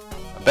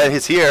 I bet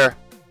he's here.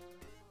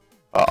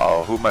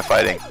 Uh-oh, who am I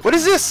fighting? What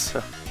is this?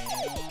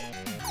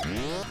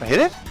 I hit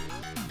it?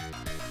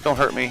 Don't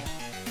hurt me.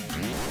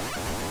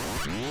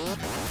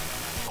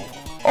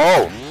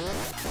 Oh!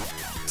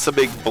 It's a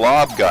big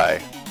blob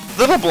guy.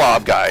 Little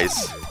blob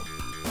guys!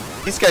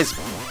 These guys...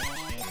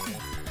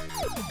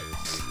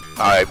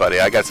 Alright, buddy,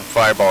 I got some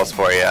fireballs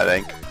for you, I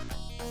think.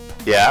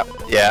 Yeah,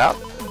 yeah.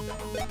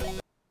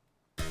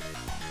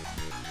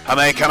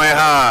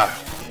 Kamehameha!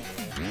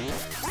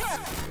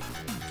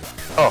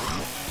 Oh.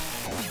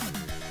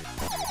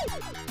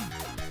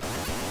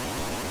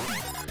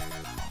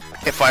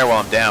 I can't fire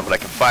while I'm down, but I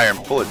can fire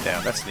and pull it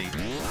down. That's neat.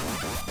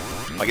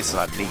 I guess it's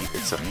not neat,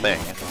 it's a thing.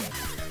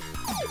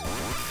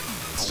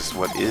 It's just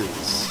what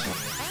is.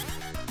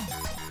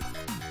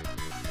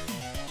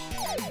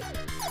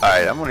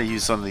 Alright, I'm gonna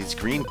use some of these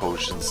green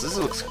potions. This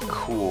looks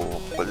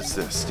cool. What does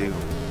this do?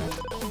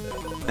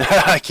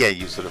 I can't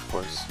use it, of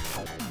course.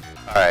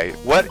 Alright,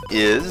 what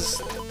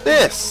is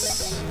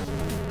this?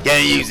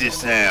 Can't use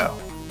this now.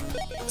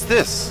 What's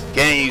this?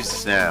 Can't use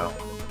this now.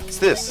 What's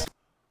this?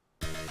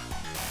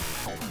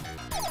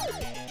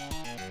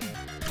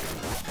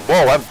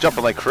 Whoa, I'm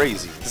jumping like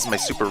crazy. This is my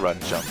super run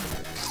jump.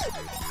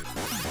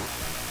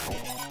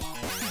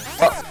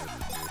 Oh.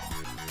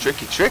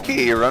 Tricky,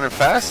 tricky. You're running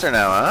faster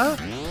now, huh?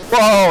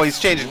 Whoa, he's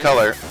changing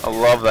color. I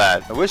love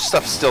that. I wish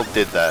stuff still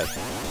did that.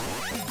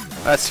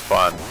 That's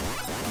fun.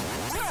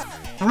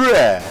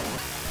 Red.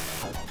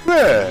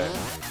 Red.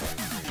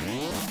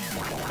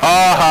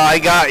 Ah, I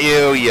got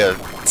you, you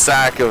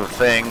sack of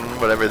thing,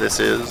 whatever this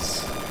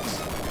is.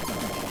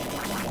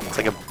 It's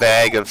like a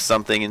bag of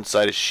something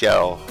inside a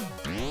shell.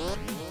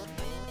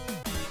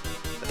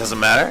 It doesn't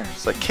matter,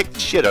 so I kicked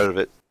shit out of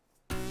it.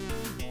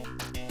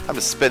 I'm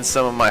gonna spend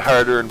some of my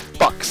hard-earned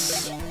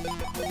bucks.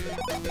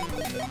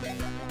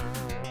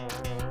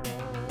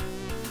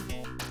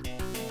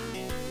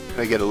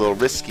 I get a little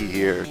risky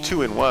here.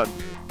 2 in 1.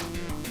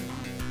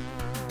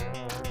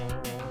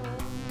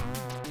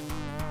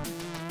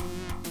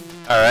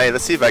 Alright,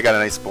 let's see if I got a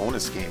nice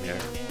bonus game here.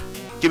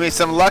 Give me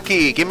some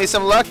lucky! Give me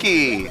some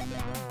lucky!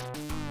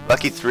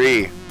 Lucky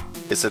 3.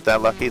 Is it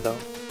that lucky though?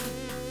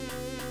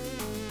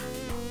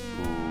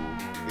 Ooh.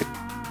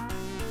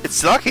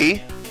 It's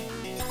lucky!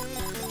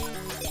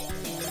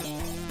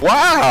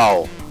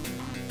 Wow!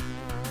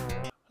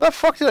 How the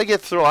fuck did I get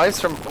through ice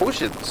from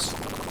potions?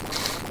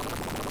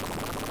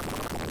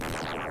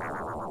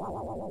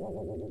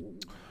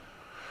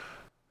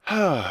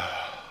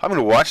 I'm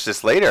gonna watch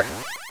this later.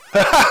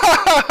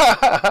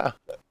 I'm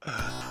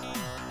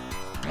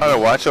gonna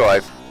watch how I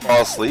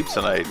fall asleep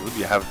tonight.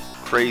 Maybe have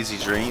crazy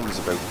dreams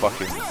about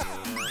fucking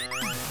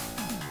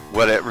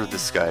whatever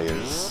this guy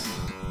is.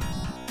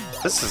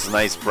 This is a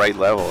nice bright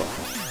level.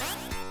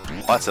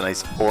 Lots of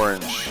nice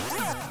orange.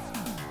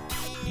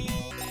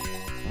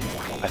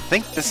 I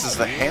think this is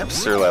the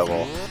hamster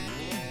level.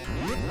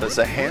 There's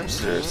a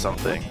hamster or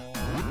something.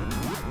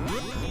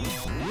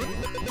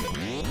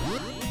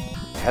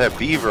 Had a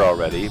beaver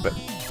already, but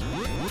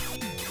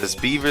there's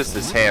beavers,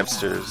 there's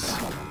hamsters.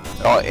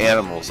 All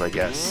animals, I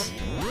guess.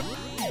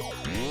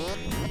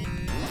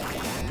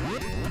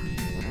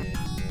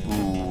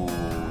 Ooh,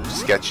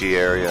 sketchy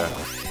area.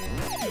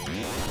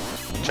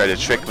 Tried to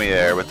trick me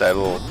there with that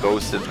little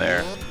ghost in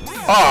there.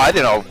 Oh, I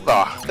didn't know.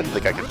 Oh, I didn't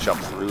think I could jump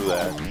through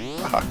that.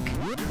 Fuck.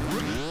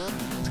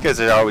 These guys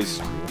are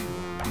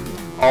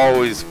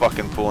always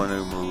fucking pulling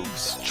new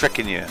moves,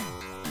 tricking you.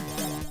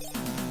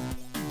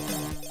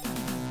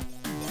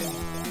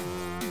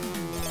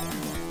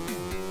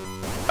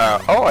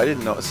 Oh, I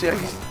didn't know. See,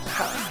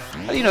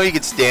 how do you know you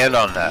could stand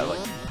on that? Like,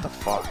 what the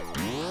fuck?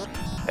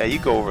 Yeah, you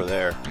go over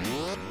there.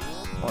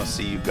 I want to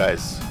see you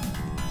guys.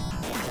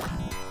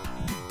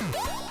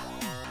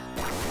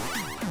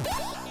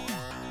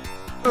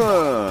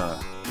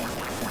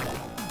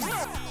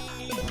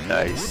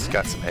 Nice,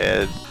 got some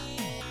head.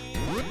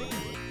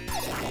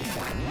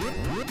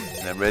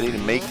 And I'm ready to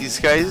make these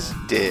guys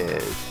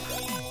dead.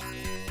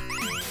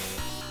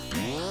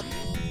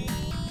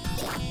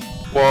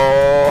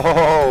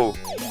 Whoa!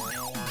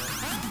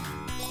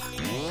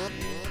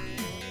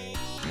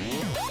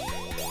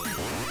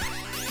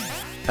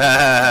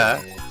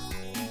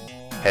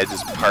 Head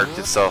just parked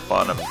itself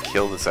on him and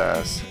killed his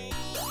ass.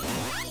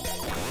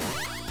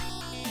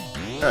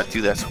 Not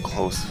do that so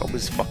close. It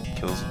always fucking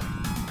kills him.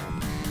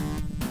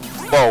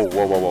 Whoa,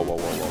 whoa, whoa, whoa, whoa, whoa,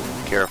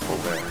 whoa. Careful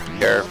there.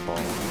 Careful.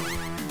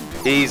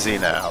 Easy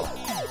now.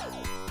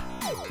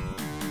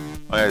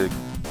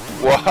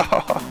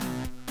 Whoa.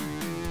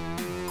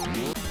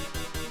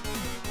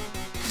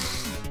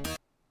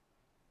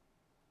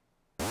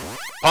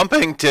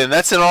 Pumpington.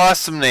 That's an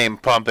awesome name,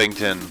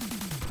 Pumpington.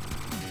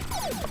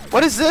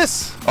 What is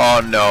this?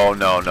 Oh, no,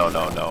 no, no,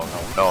 no, no,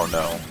 no, no,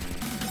 no.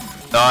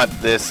 Not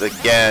this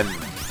again.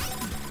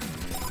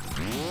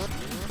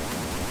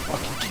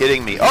 Fucking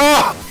kidding me.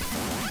 Oh!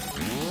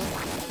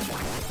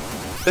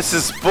 This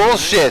is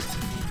bullshit.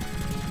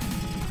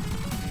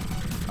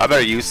 I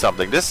better use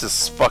something. This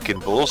is fucking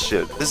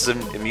bullshit. This is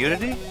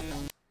immunity?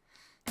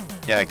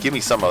 Yeah, give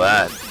me some of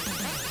that.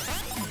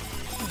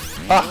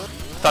 Ah,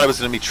 thought I was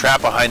gonna be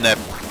trapped behind that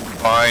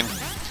vine.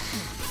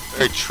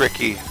 Very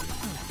tricky.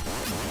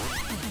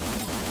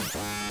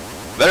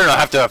 Better not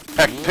have to have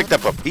picked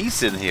up a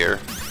piece in here.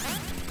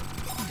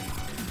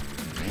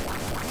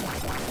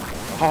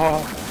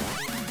 Oh,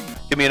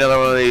 give me another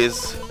one of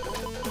these.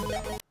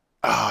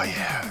 Oh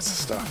yeah, that's the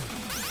stuff.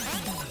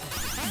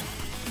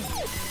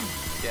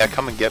 Yeah,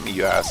 come and get me,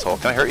 you asshole.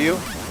 Can I hurt you?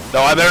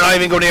 No, I better not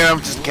even go near him,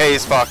 just in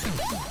case. Fuck.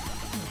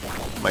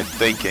 What am I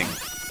thinking?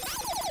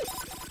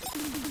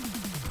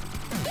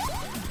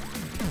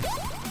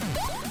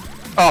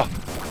 Oh.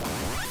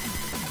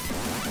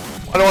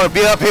 I don't want to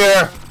be up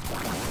here.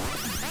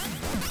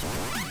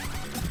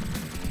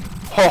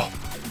 Oh,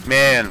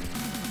 man.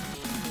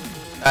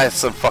 That's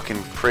some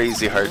fucking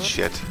crazy hard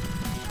shit.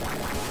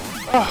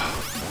 Oh.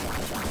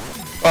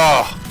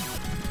 Oh.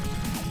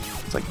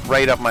 It's like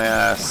right up my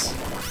ass.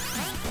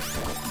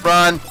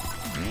 Run.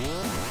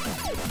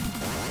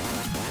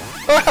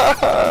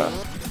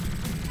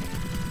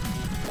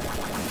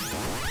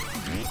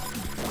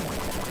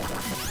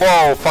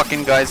 Whoa,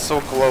 fucking guys,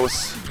 so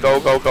close. Go,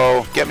 go,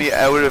 go. Get me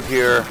out of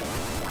here.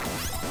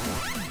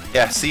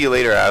 Yeah, see you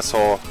later,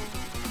 asshole.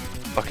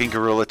 Fucking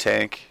gorilla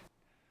tank.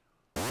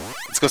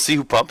 Let's go see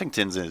who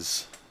Pumpington's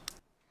is.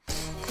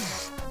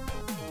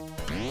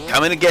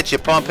 Coming to get you,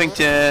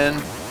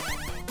 Pumpington.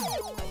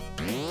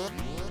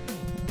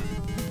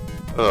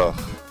 Ugh.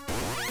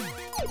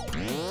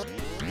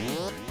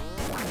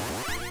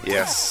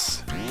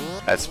 Yes.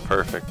 That's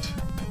perfect.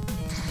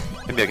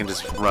 Maybe I can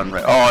just run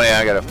right. Oh yeah,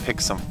 I gotta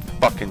pick some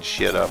fucking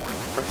shit up.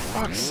 For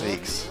fuck's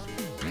sakes.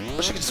 I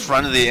wish I could just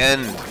run to the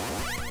end.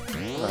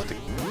 I'll have to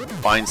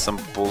find some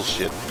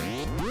bullshit.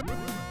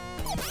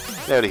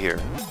 Get out of here.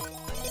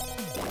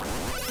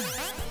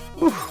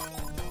 Whew.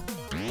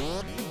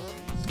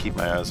 Let's keep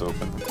my eyes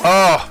open.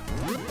 Oh!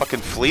 Fucking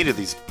flee to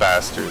these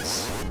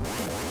bastards.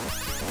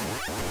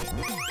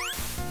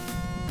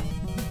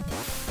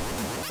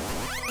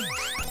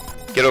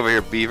 Get over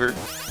here, beaver.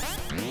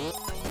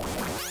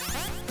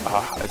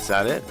 Ah, is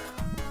that it?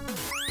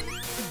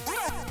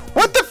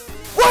 What the?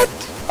 What?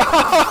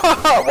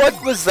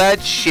 What was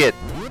that shit?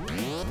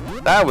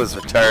 That was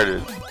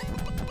retarded.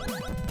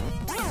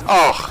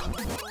 Oh.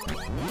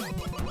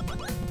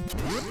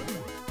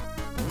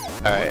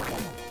 Alright.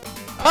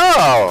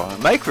 Oh,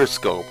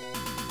 microscope.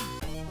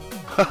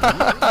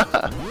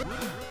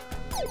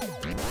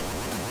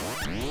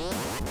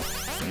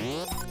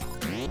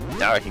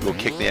 Now I can go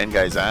kick the end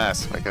guy's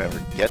ass if I can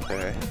ever get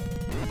there.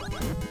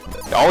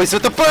 Always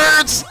with the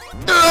birds!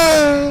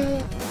 Oh,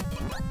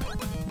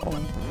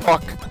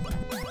 fuck.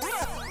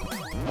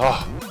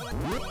 Oh.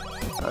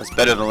 That's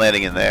better than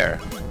landing in there.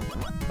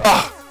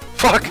 Oh,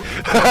 fuck!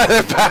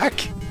 They're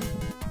back!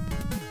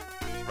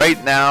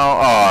 Right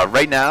now,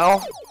 right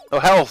now? No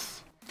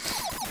health.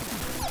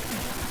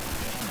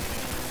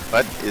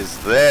 What is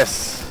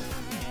this?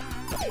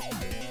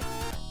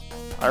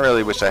 I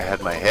really wish I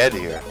had my head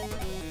here.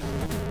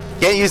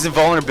 Can't use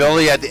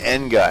invulnerability at the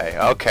end guy.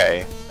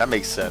 Okay, that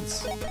makes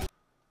sense.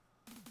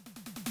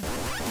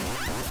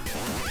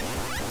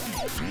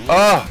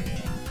 Oh!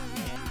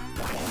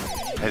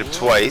 Hit him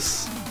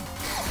twice.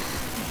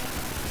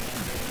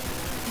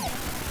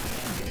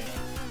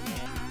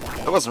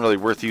 That wasn't really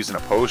worth using a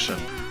potion.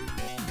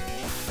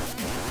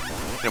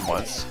 Hit him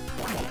once.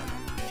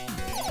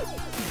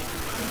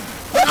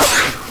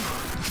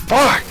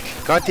 Fuck!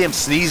 Goddamn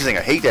sneezing,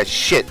 I hate that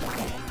shit.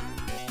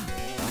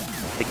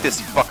 Take this,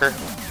 you fucker.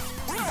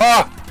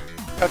 Oh!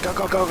 Go, go,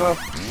 go, go, go.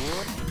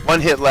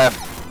 One hit left.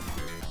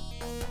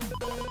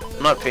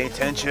 I'm not paying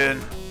attention.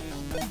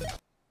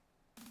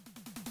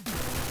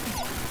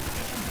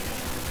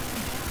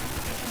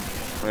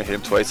 I'm gonna hit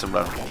him twice and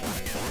run.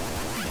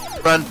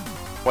 Run!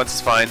 Once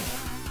is fine.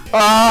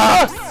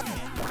 Ah!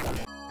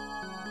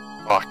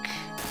 Fuck.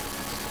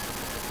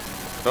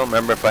 I don't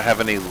remember if I have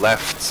any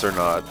lefts or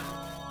not.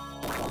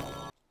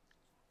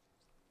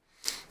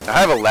 I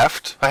have a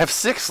left. I have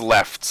 6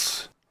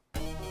 lefts.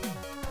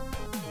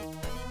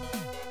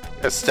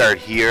 Let's start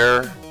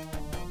here.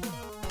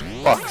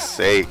 Fuck's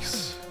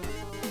sakes.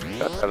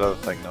 Got that other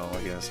thing now,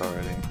 I guess,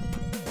 already.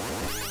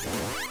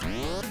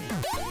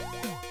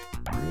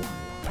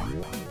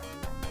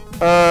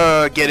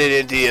 Get it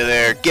into you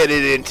there. Get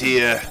it into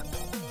you.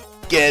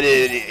 Get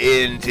it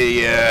into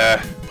you.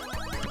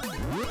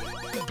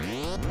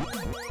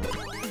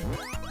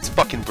 These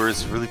fucking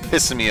birds are really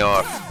pissing me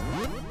off.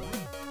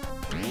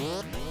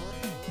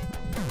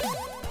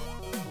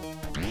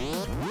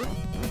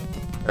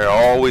 They're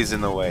always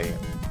in the way.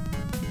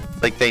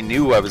 Like they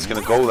knew I was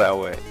gonna go that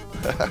way.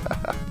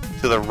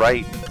 To the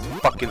right.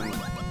 Fucking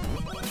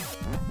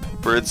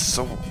birds,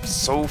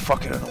 so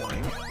fucking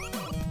annoying.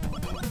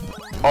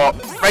 Oh,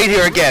 right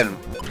here again.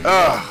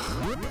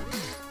 Ugh.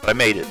 But I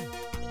made it.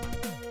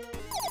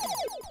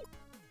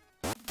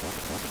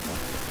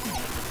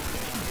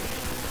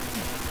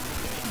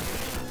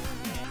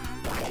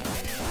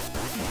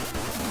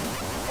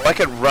 Oh, I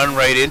could run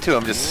right into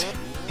him, just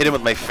hit him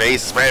with my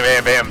face. Bam,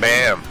 bam, bam,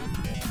 bam.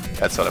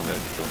 That's what I'm gonna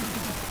do.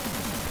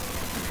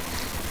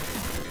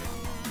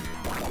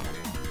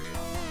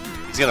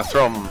 He's gonna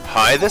throw him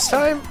high this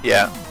time?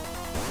 Yeah.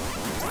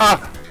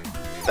 Ah!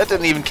 That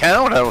didn't even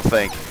count, I don't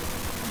think.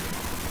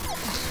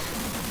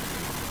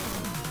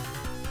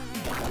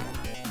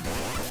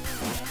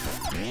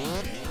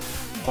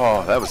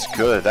 Oh, that was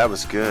good. That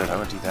was good. I'm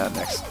gonna do that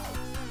next.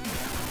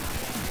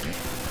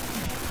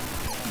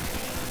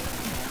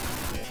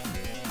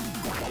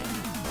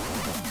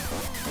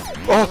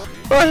 Oh!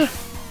 Ah.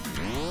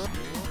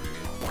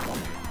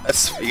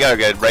 That's, you gotta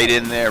get right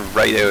in there,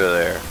 right out of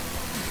there.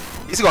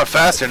 He's going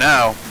faster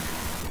now.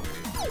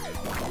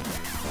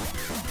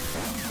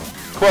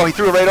 Whoa, he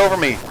threw it right over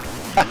me.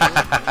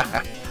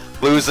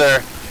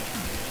 Loser.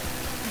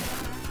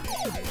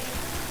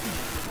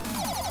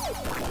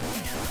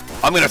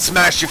 I'm gonna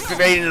smash your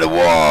face into the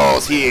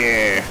walls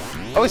here.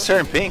 Oh, he's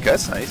turning pink.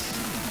 That's nice.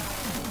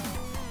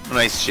 A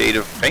nice shade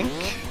of pink.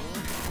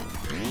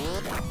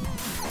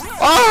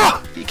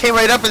 Oh! He came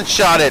right up and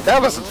shot it.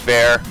 That wasn't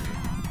fair.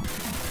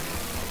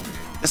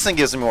 This thing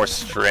gives me more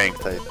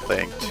strength, I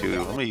think,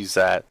 too. Let me use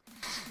that.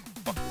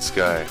 Fuck this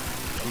guy.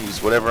 Let me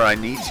use whatever I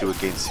need to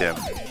against him.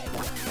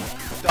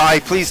 Die,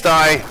 please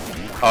die.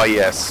 Oh,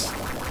 yes.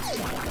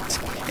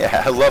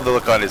 Yeah, I love the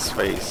look on his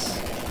face.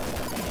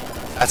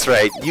 That's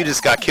right, you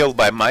just got killed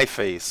by my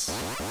face.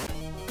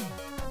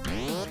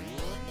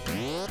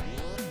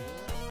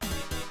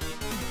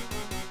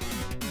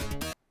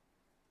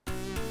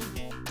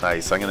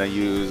 Nice, I'm gonna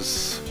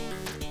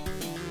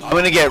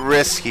get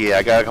risky.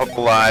 I got a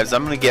couple lives.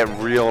 I'm gonna get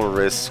real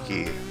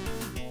risky.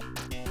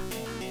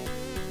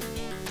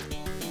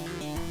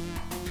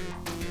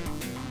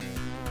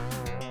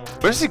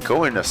 Where's he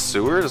going? A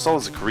sewer? There's all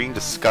this green,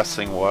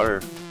 disgusting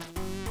water.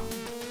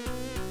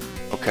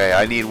 Okay,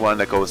 I need one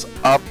that goes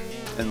up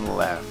and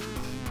left.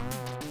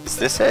 Is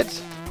this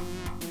it?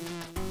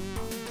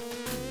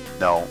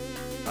 No.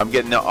 I'm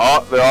getting...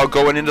 Oh, they're all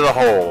going into the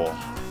hole.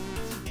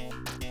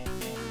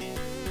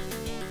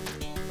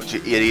 Bunch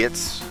of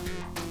idiots.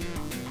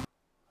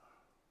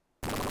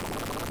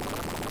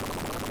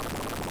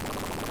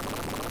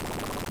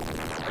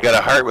 I got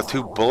a heart with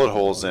 2 bullet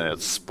holes in it.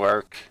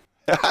 Spark.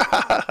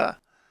 Wonder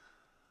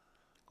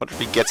if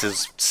he gets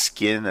his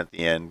skin at the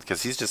end,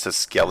 because he's just a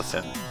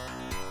skeleton.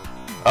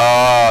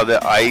 Oh, the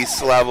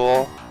ice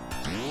level.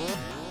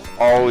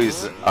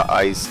 Always a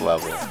ice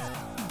level.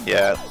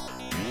 Yeah,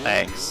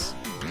 thanks.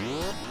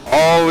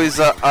 Always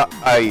a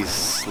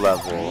ice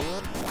level.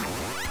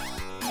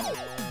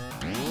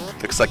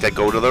 Looks like I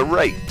go to the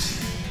right.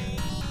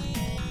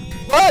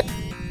 What?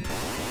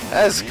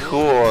 That's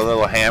cool, a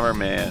little hammer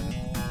man.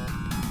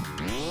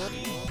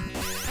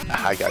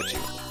 I got you.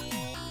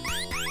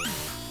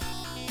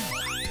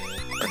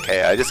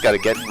 Okay, I just gotta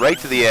get right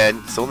to the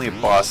end. It's only a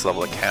boss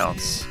level that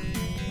counts.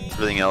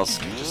 Everything else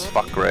can just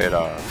fuck right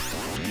off.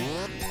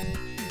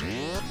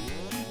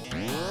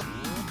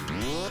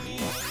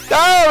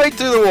 Oh, right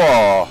through the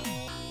wall!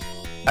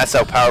 That's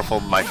how powerful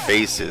my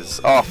face is.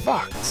 Oh,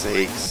 fuck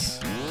sakes.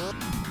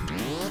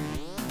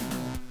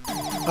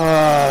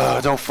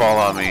 Don't fall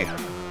on me.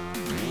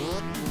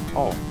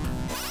 Oh.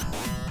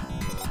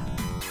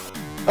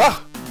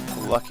 Oh!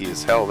 Lucky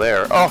as hell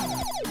there. Oh!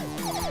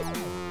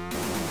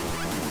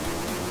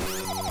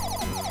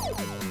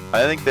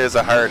 I think there's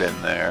a heart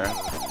in there.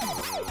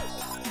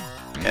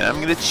 And I'm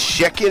gonna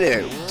check it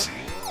out.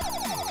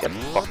 Get the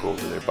fuck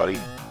over there, buddy.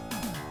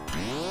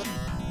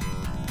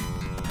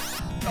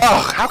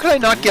 Oh, how can I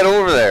not get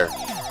over there?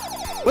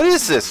 What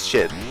is this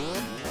shit?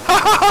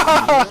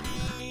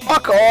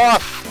 Fuck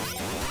off!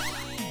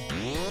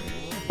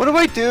 What do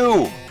I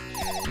do?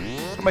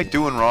 What am I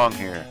doing wrong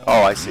here?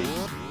 Oh, I see.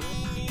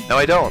 No,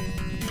 I don't.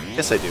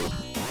 Yes, I do.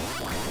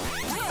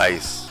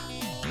 Nice.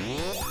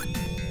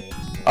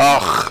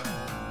 Ugh.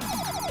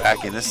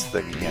 Back in this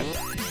thing again.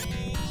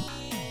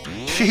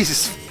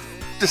 Jesus.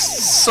 This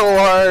is so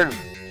hard.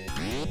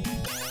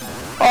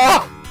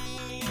 Oh!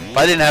 If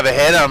I didn't have a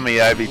head on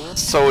me, I'd be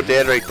so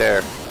dead right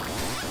there.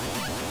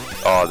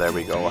 Oh, there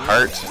we go.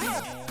 Heart.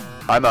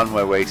 I'm on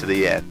my way to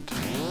the end.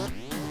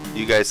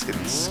 You guys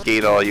can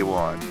skate all you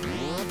want.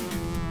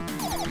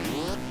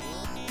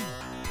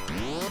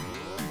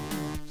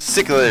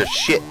 Sick of this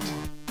shit.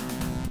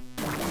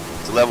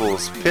 This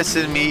level's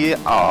pissing me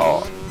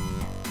off.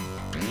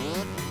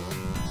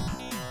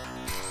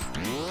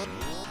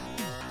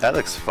 That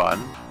looks fun.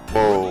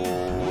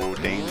 Whoa,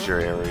 danger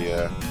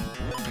area.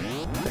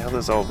 What the hell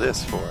is all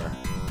this for?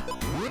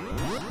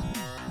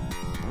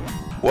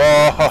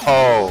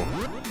 Whoa!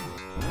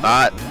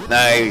 Not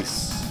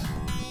nice.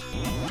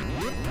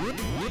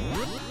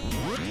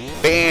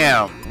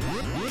 Bam!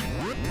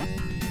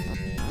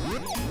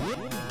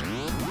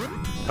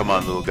 Come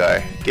on, little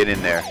guy. Get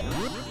in there.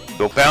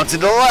 Go bounce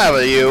into the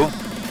lava, you!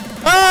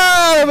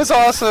 Ah! That was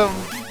awesome!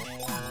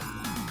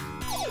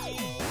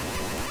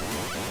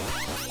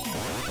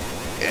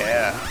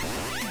 Yeah.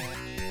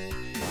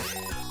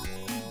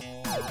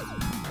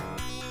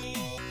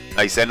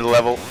 Nice end of the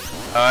level.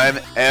 I'm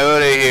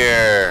out of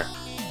here.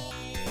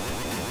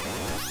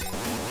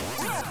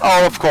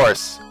 Oh, of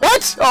course.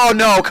 What? Oh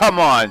no, come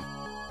on.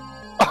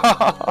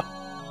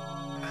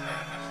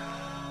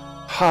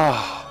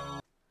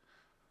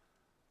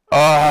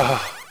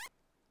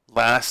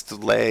 Last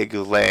leg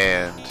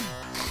land.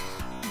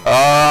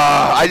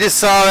 I just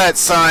saw that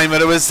sign,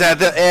 but it was at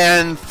the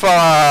end.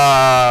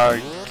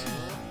 Fuck.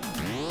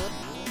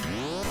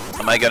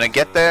 Am I gonna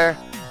get there?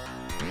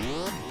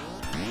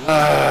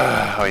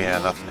 Oh yeah,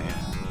 nothing.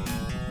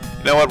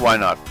 You know what? Why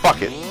not?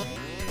 Fuck it.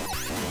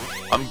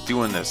 I'm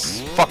doing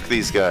this. Fuck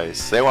these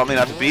guys. They want me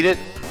not to beat it?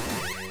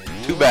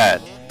 Too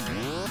bad.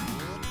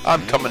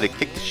 I'm coming to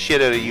kick the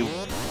shit out of you.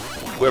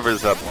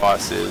 Whoever's that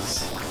boss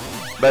is.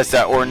 But it's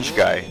that orange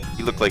guy.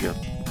 He looked like a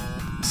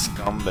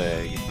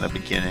scumbag in the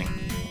beginning.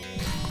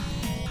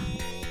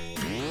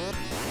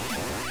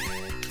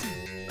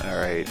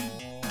 Alright.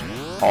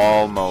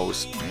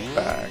 Almost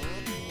back.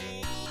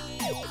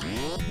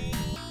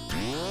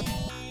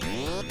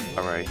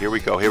 Alright, here we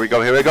go, here we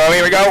go, here we go,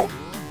 here we go!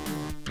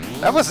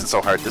 That wasn't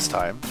so hard this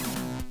time.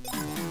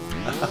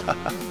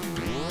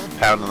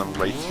 Pounding them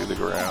right through the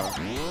ground.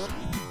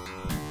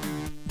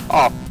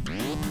 Oh!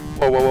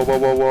 Whoa, whoa, whoa,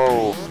 whoa, whoa,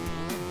 whoa!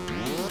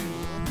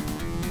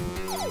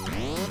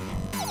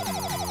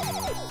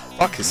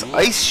 Fuck this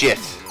ice shit!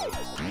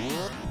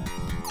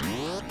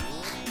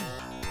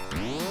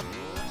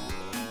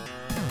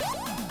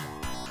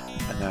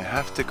 And I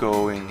have to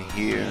go in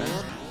here.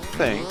 I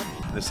think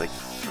there's like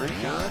 3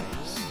 guys.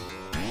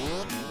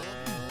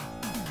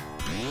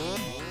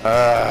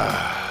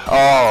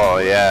 Oh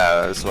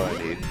yeah, that's what I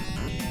need.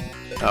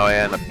 Oh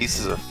yeah, and the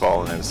pieces are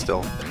falling out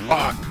still.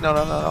 Fuck! No,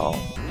 no, no, no.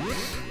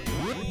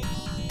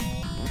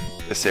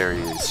 This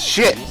area is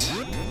shit!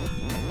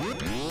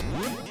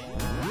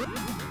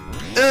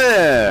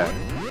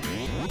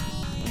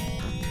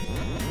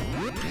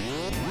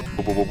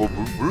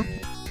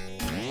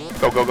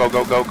 Go, go, go,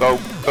 go, go, go,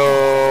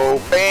 go!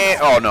 Bam!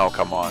 Oh no,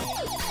 come on.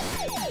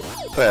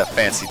 Look at that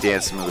fancy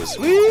dance moves.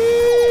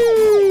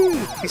 Woo!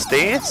 He's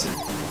dancing.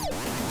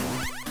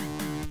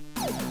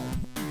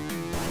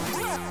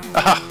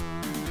 Ah!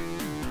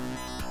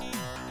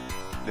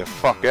 Get the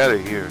fuck out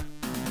of here.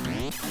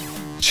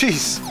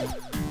 Jeez!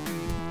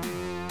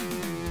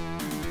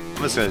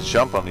 I'm just gonna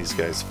jump on these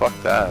guys. Fuck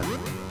that.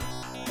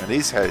 And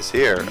these guys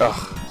here.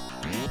 Ugh.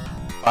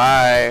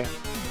 Bye.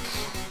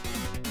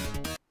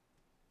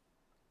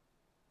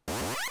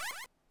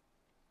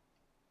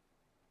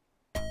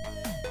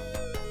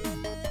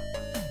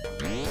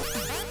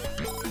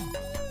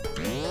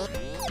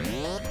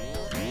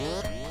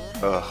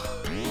 Ugh.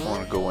 I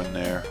want to go in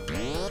there. Do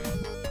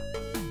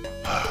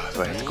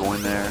I have to go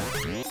in there?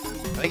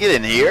 Can I get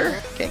in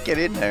here? Can't get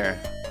in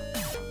there.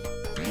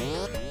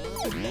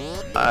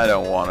 I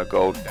don't want to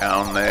go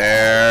down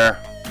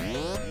there.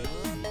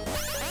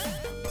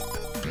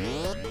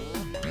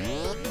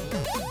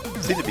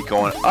 Seem to be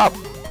going up.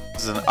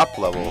 This is an up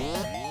level.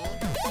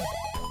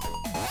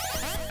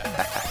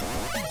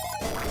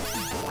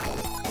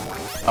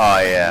 Oh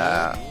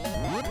yeah.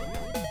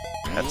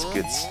 That's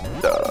good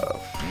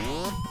stuff.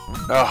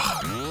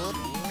 Ugh.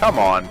 Come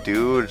on,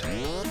 dude.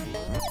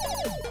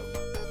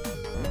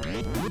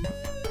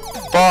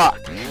 Fuck!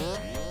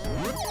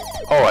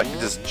 Oh, I can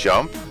just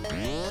jump?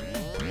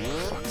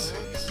 For fuck's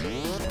sakes.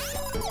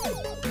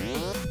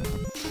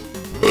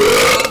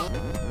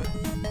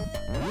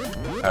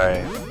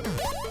 Alright.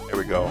 Here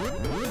we go.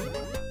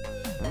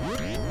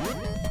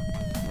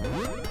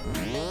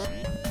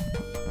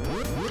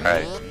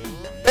 Alright.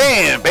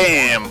 Bam!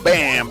 Bam!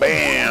 Bam!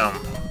 Bam!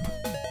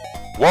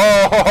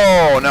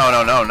 Whoa! No,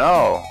 no, no,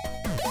 no!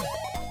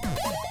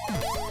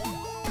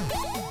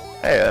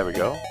 Hey, there we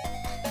go.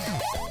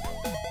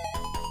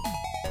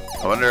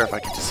 I wonder if I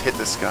could just hit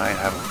this guy and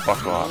have him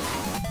fuck off.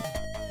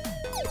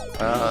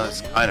 It's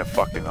kind of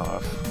fucking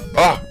off.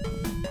 Oh!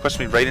 Pushed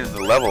me right into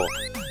the level.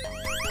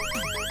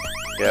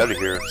 Get out of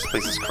here. This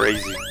place is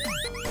crazy.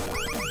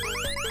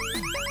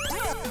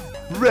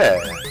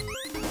 Red.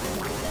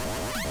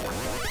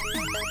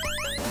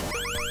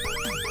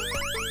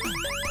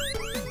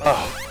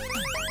 Oh.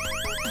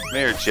 Come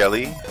here,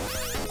 jelly.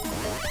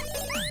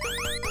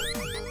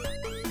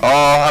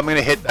 Oh, I'm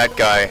gonna hit that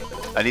guy.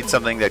 I need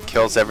something that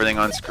kills everything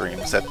on screen.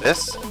 Is that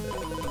this?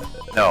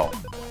 No.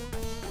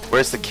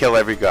 Where's the kill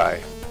every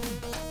guy?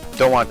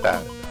 Don't want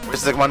that.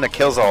 Where's the one that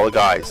kills all the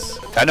guys?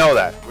 I know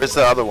that. Where's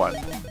the other one?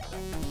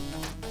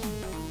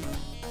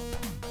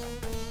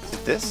 Is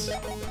it this?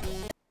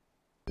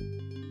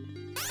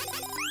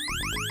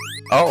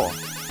 Oh.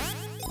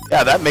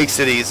 Yeah, that makes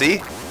it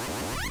easy.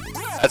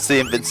 That's the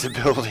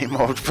invincibility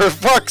mode. For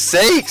fuck's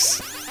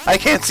sakes! I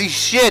can't see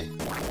shit!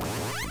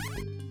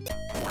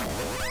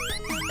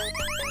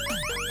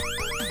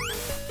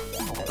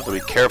 Have to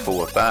be careful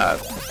with that.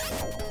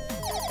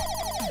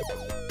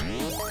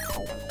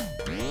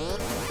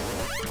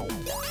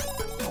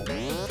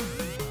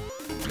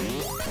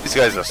 These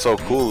guys are so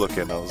cool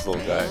looking, those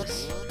little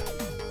guys.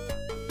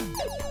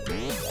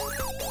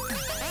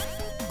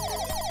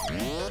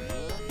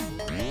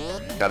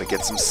 Gotta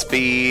get some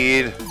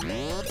speed.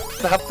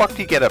 How the fuck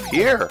do you get up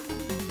here?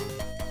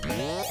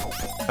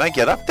 Can I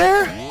get up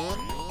there?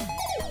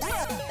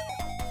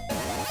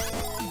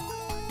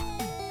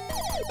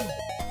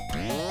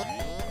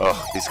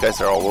 Ugh, these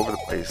guys are all over the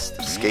place.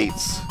 They're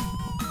skates.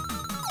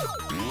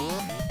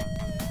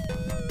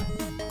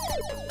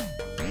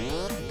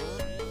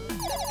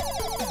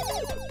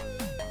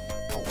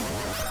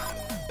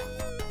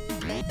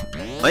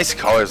 Nice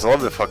colors. I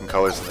love the fucking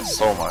colors in this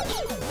so much.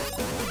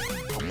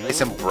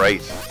 Nice and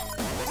bright.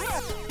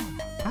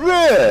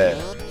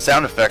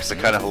 Sound effects are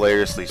kind of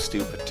hilariously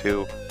stupid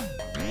too.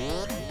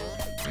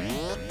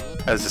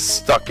 I was just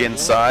stuck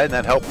inside and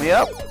that helped me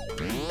up.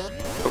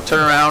 Go turn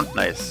around.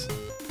 Nice.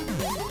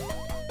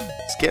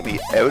 Let's get me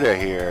out of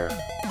here.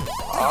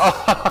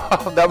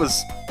 Oh, that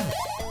was...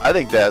 I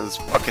think that was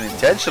fucking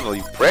intentional,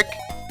 you prick.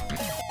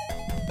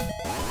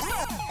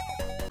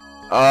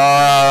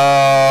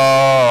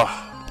 Oh...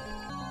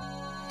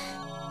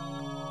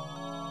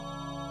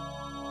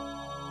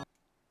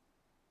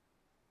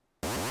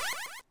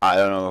 I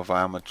don't know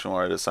how much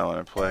more of this I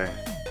want to play.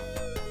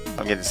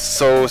 I'm getting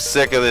so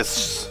sick of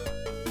this.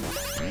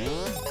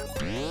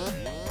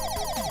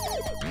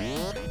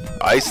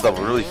 Ice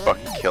level really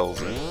fucking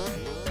kills it.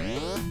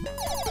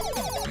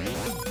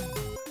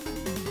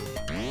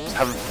 Just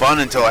having fun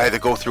until I had to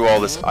go through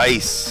all this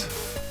ice.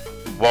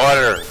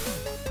 Water.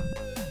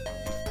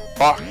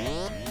 Fuck.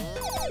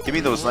 Give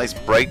me those nice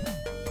bright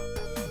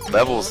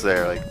levels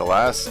there, like the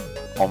last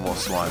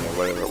almost one or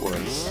whatever it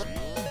was.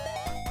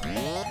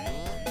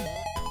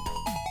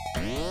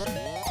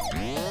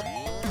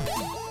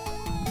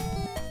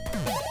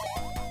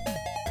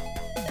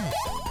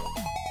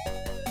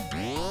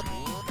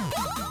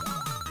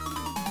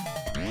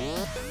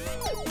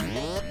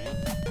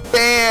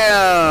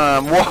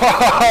 Bam! Whoa!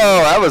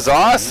 That was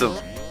awesome!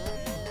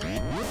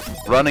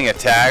 Running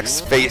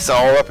attacks, face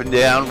all up and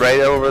down,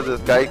 right over the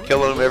guy,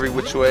 killing him every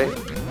which way.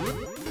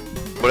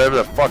 Whatever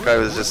the fuck I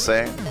was just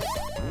saying.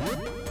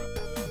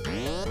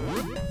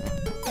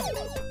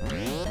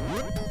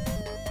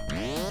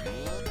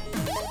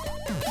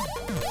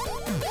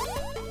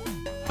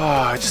 Oh,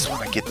 I just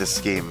want to get this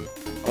game.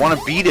 I want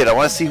to beat it. I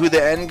want to see who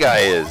the end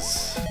guy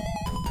is.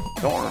 I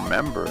don't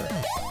remember.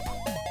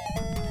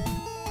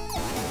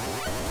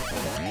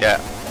 Yeah.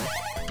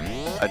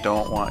 I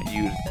don't want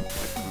you to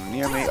come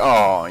near me.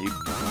 Oh, you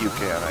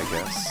can, I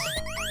guess.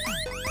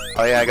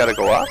 Oh yeah, I gotta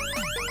go up?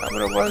 Is that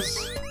what it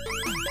was?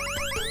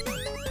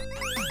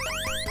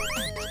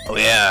 Oh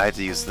yeah, I had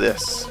to use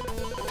this.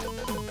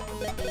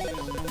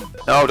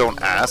 No,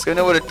 don't ask. I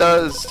know what it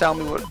does. Tell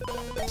me what.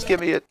 Just give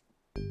me it.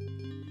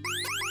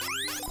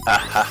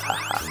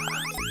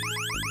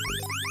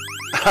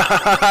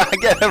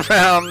 Get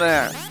around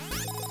there.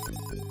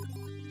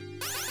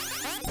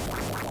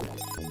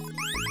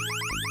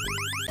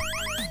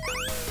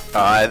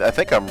 I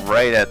think I'm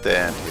right at the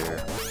end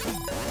here.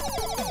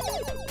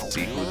 Let's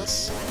see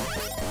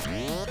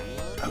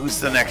who's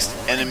the next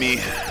enemy.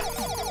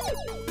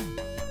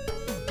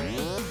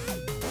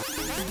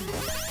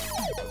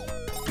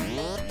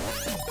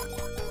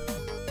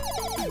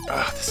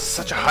 This is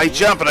such a high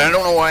jump, and I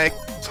don't know why I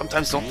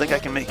sometimes don't think I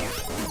can make it.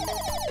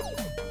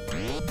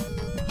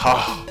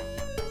 Oh.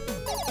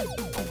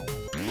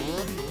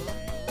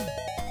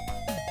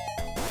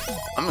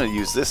 I'm gonna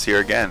use this here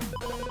again.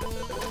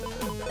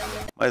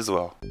 Might as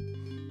well.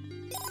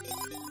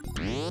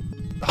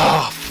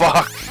 Oh,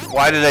 fuck!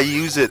 Why did I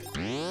use it?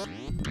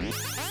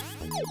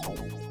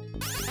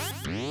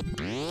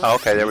 Oh,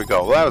 okay, there we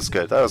go. Well, that was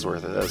good. That was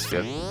worth it. That was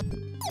good.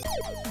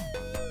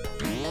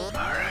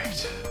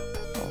 Alright.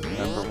 I'll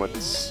remember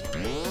what's...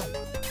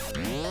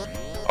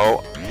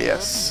 Oh,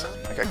 yes.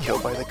 I got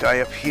killed by the guy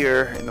up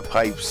here in the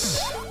pipes.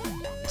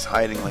 He's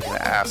hiding like an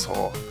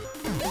asshole.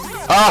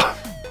 Ah!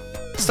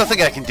 There's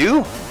nothing I can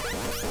do!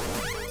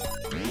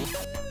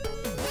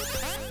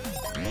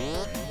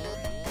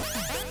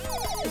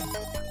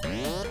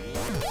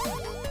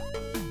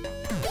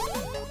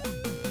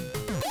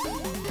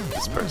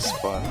 This bird's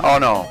spot. Oh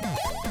no!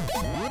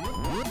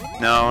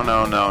 No,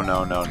 no, no,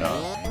 no, no,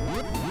 no.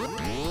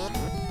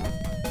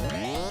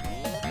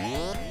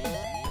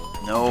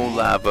 No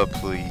lava,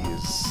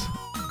 please.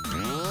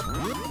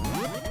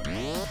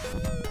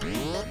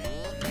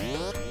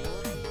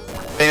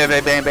 Bam,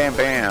 bam, bam, bam,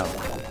 bam.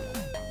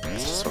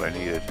 That's just what I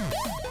needed.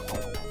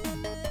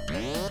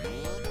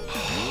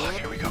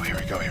 Here we go, here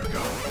we go, here we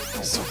go.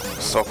 So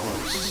close, so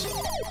close.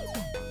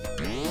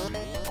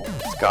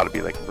 It's gotta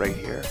be like right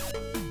here.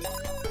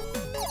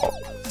 Oh,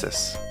 what's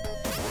this?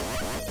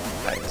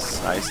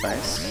 Nice, nice,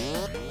 nice.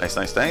 Nice,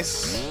 nice,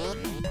 nice.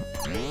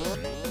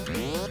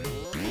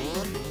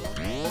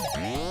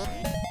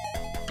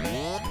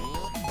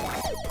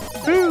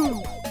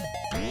 Woo!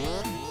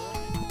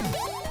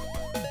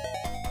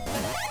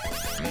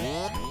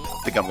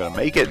 I think I'm gonna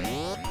make it.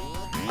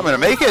 I'm gonna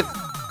make it!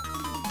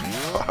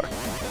 Fuck.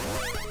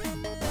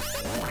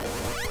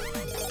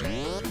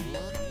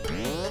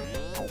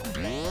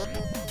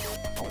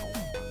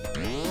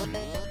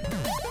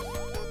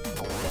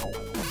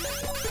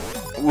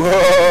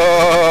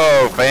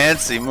 Whoa!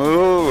 Fancy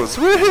moves!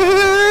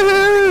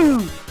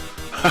 Woohoo!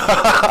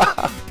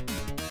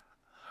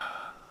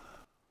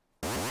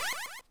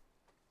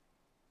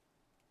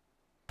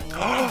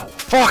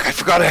 Fuck! I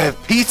forgot I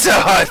have Pizza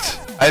Hut!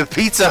 I have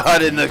Pizza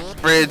Hut in the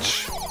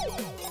fridge.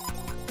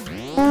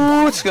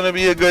 Ooh, it's gonna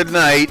be a good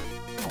night.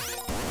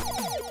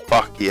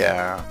 Fuck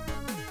yeah.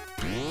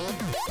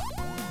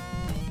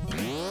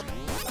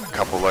 A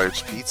couple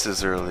large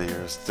pizzas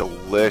earlier. It's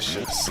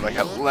delicious. I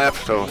got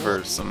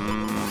leftovers.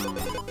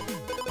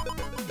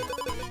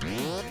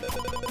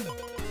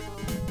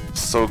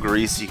 So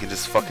greasy you can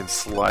just fucking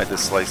slide the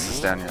slices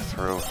down your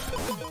throat.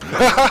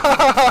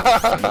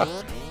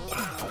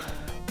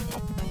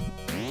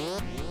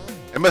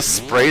 I must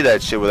spray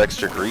that shit with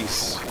extra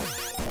grease.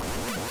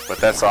 But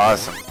that's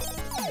awesome.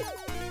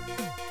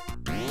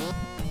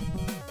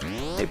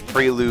 They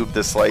pre-lube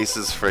the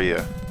slices for you,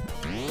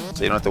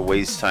 so you don't have to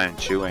waste time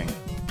chewing.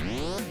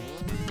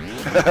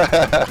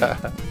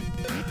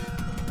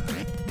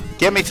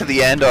 Get me to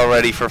the end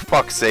already, for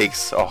fuck's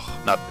sakes. Oh,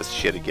 not this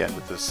shit again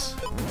with this.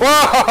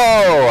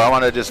 Whoa! I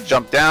want to just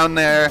jump down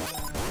there,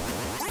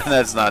 and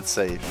that's not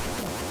safe.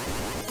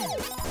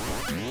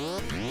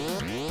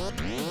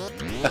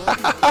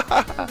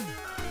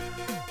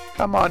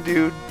 Come on,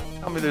 dude.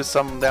 Tell me there's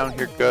something down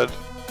here good.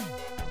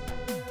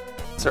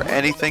 Is there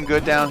anything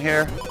good down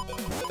here?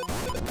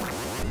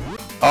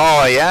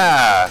 Oh,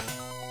 yeah!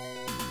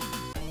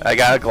 I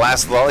got a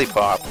glass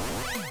lollipop.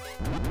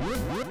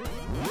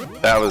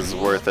 That was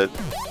worth it.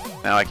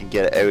 Now I can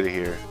get out of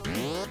here.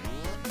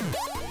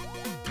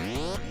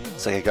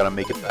 Looks like I gotta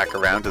make it back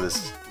around to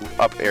this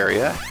up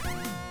area.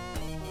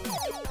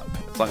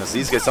 As long as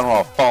these guys don't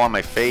all fall on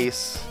my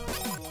face.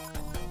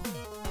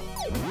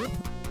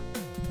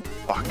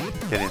 Fuck.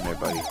 Get in there,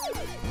 buddy.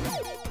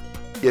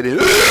 Get in.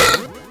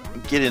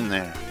 Get in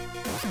there.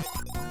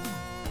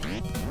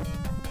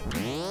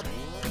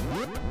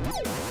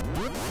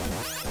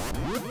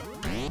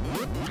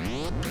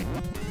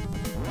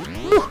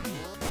 Whew.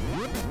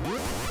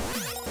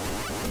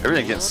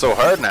 Everything's getting so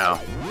hard now.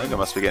 I think I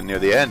must be getting near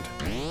the end.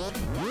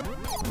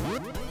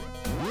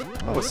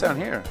 Oh, what's down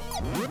here?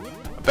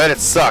 I bet it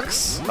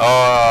sucks.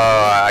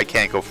 Oh, I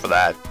can't go for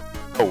that.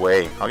 No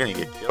way. How can you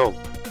get killed?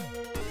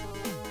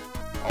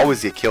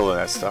 Always get killed in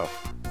that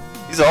stuff.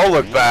 These all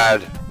look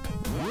bad.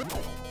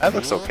 That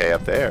looks okay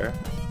up there.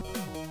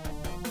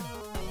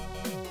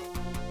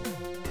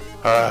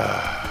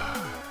 I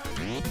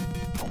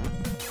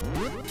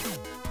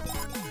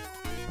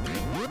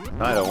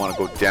don't want to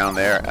go down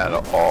there at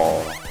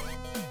all.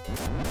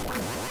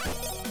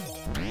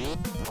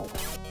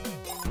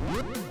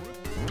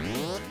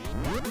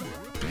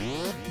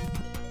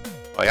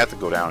 I have to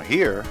go down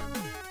here.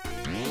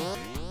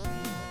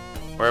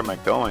 Where am I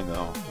going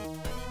though?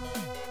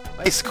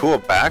 Nice cool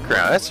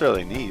background, that's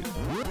really neat.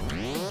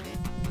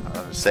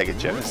 The Sega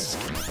Genesis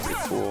game is pretty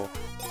cool.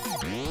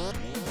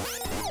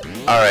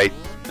 Alright,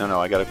 no,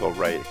 I gotta go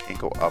right, I can't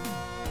go up.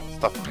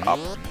 Stuff up.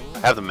 I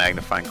have the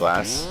magnifying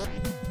glass.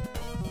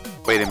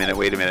 Wait a minute,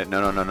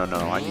 no,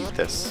 I need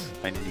this.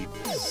 I need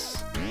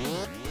this.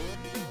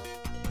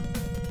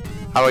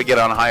 How do I get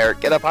on higher?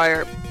 Get up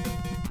higher!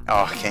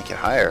 Oh, I can't get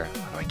higher.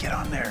 How do I get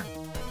on there?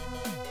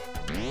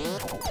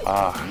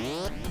 Ah.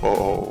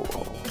 Whoa.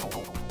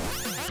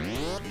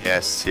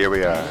 Yes, here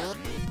we are.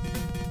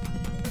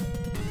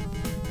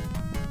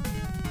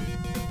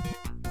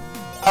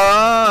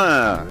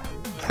 Ah!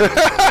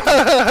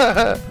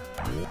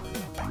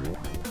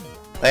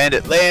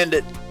 Land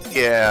it!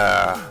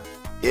 Yeah!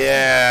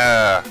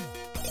 Yeah!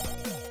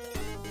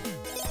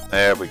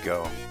 There we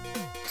go.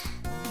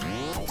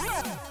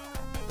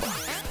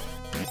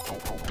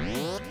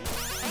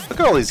 Look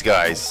at all these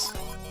guys.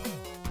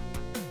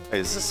 Hey,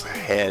 is this a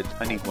head?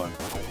 I need one.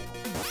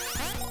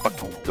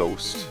 Fucking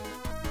ghost.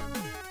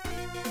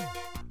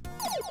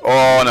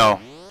 Oh no.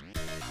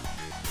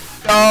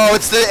 Oh,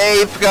 it's the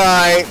ape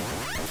guy!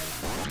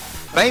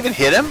 Can I even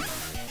hit him?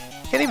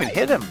 Can't even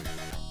hit him.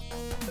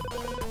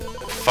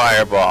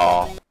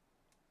 Fireball.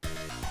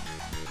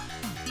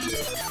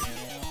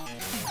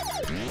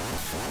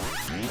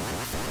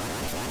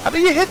 How do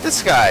you hit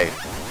this guy?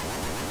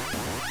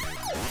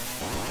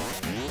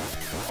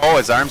 Oh,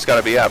 his arm's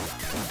gotta be up.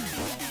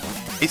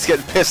 He's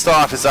getting pissed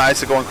off, his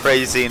eyes are going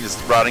crazy and his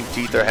rotting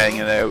teeth are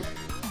hanging out.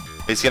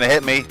 He's gonna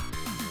hit me.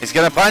 He's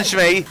gonna punch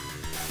me!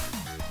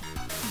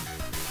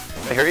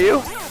 Did I hear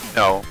you?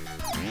 No.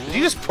 Did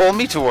you just pull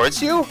me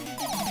towards you?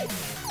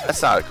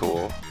 That's not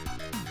cool.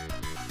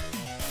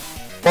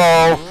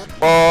 Whoa!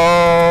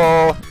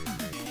 Whoa!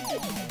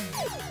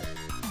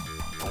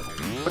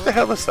 What the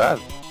hell is that?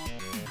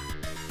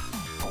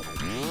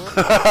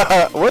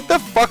 What the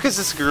fuck is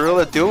this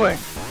gorilla doing?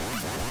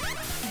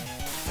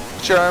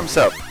 Put your arms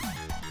up.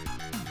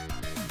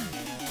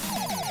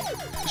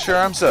 Put your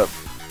arms up.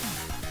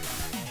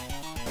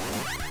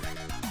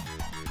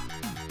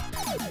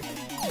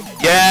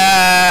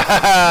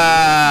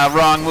 Yeah!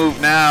 Wrong move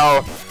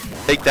now.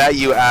 Take that,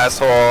 you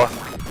asshole.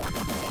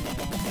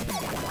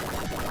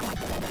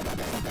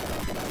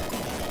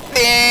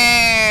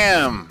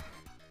 Bam!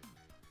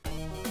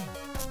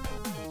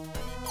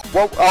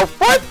 Whoa, oh,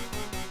 what?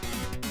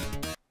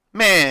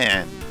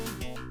 Man,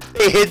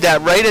 they hit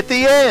that right at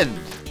the end.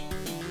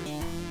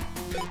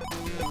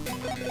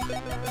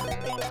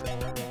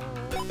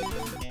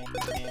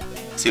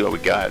 Let's see what we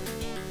got.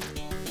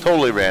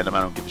 Totally random,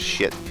 I don't give a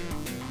shit.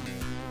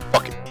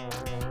 Fuck it.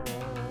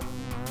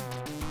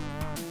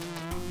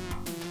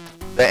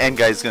 The end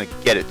guy's gonna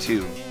get it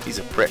too. He's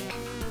a prick.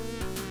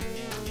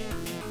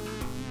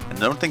 And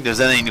I don't think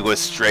there's anything to go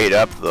straight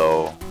up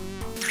though.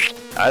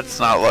 That's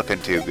not looking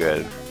too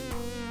good.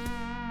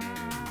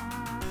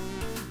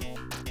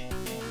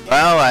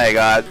 Well, I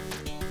got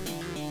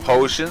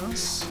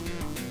potions.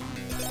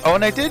 Oh,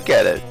 and I did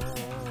get it.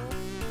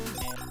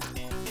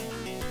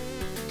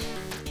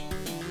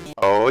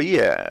 Oh,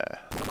 yeah.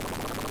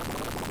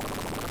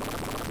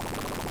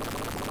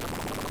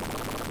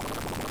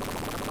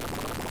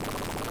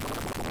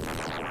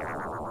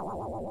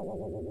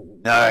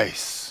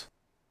 Nice.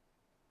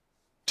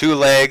 2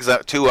 legs,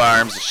 2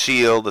 arms, a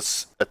shield,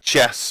 a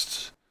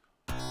chest,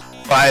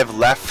 5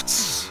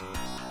 lefts.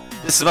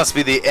 This must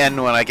be the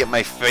end when I get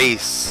my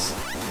face.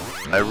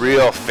 My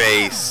real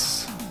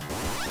face.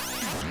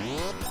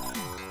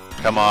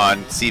 Come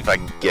on, see if I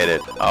can get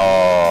it.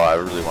 Oh, I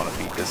really want to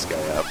beat this guy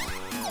up.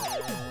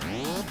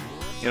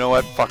 You know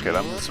what? Fuck it,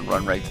 I'm just gonna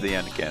run right to the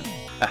end again.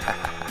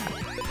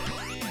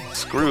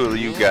 Screw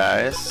you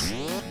guys.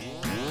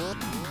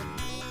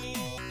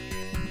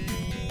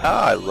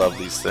 Ah, I love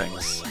these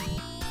things.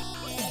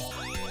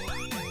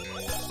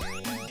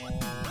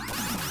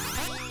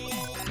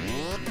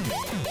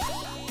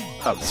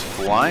 I was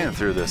flying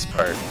through this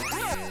part.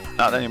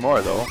 Not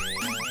anymore, though.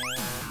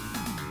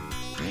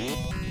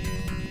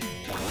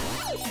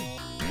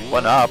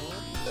 One up.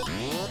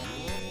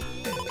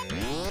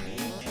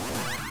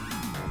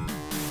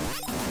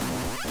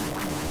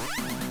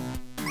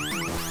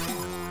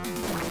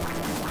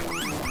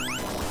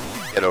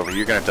 Get over,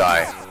 you're gonna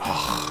die.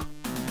 Ugh.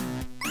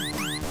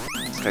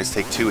 These guys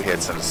take 2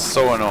 hits and it's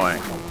so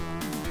annoying.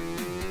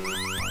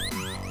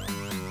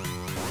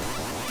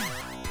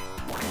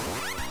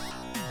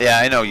 Yeah,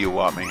 I know you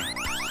want me.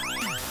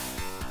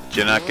 But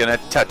you're not gonna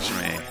touch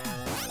me.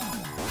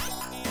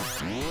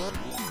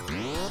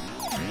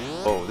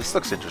 Oh, this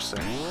looks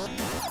interesting.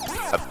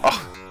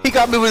 Oh, he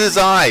got me with his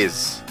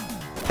eyes!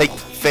 Take the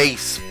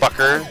face,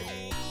 fucker!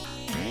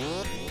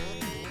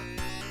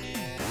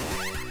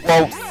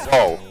 Whoa,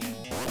 whoa.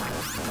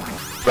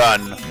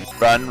 Run,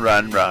 run,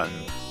 run, run.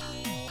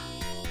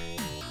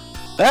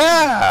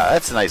 Ah,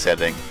 that's a nice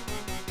ending.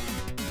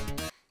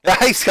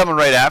 He's coming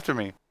right after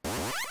me.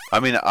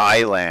 I'm in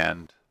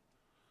Island.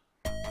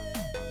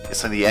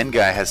 It's like the end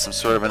guy has some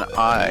sort of an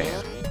eye.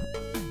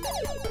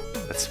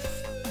 Let's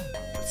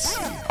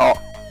see. Oh,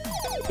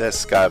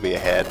 this gotta be a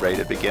head right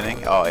at the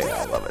beginning. Oh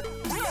yeah, I love it.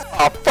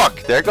 Oh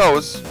fuck, there it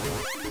goes.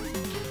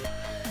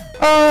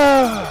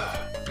 Ah.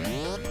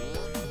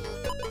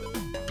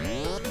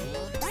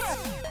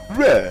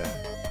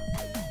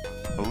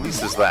 At least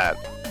there's that.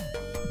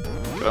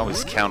 You can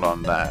always count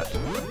on that.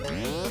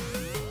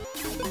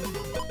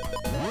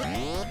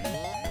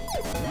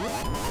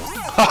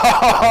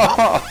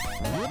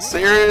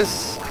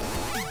 Serious?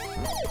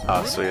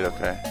 Oh, sweet,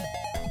 okay.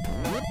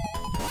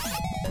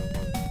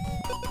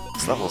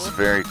 This level's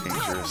very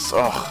dangerous.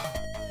 Oh.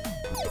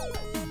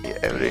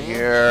 Get out of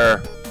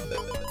here.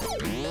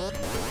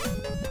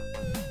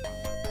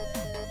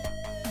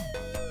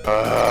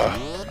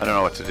 I don't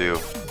know what to do.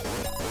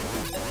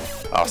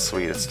 Oh,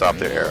 sweet, it stopped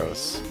their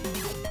arrows.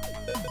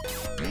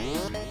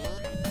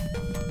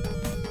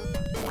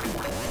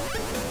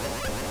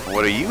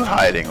 What are you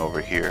hiding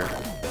over here?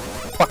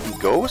 Fucking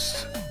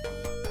ghost?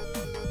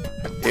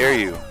 How dare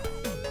you?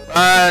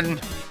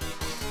 Run!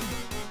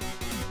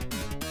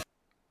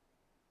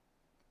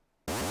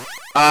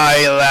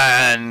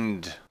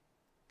 Island!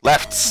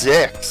 Left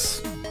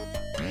 6.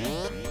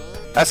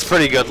 That's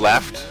pretty good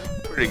left.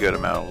 Pretty good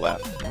amount of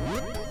left.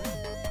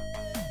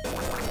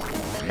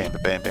 Bam,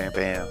 bam, bam,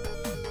 bam.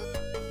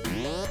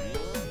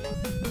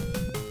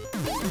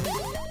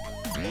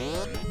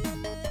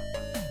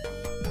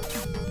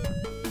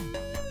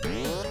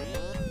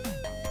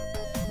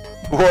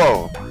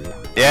 Whoa!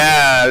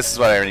 Yeah, this is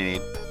what I really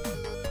need.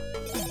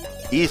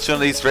 Each one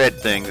of these red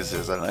things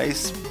is a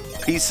nice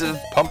piece of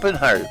pumping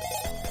heart.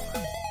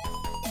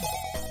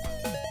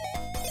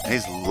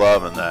 He's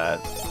loving that.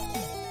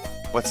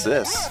 What's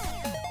this?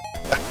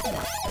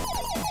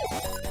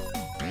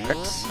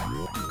 Pricks?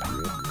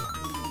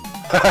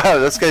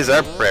 Those guys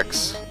are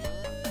pricks.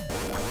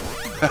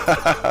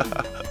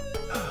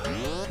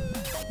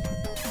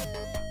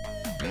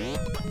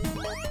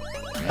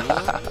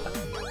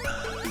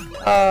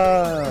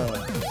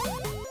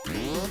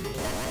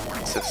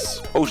 What's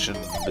this? Potion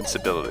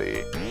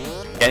invincibility.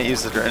 Can't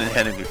use it during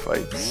enemy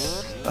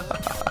fights.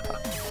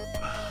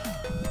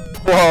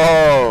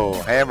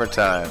 Whoa! Hammer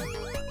time.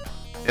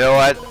 You know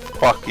what?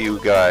 Fuck you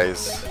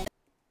guys.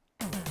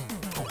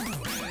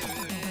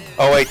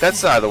 Oh wait,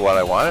 that's not the one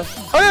I wanted.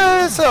 Oh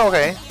yeah, that's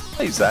okay.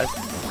 I'll use that.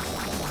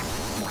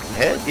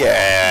 Head?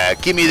 Yeah,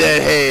 give me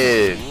that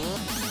head.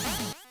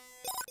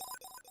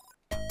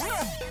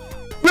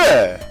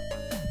 Yeah.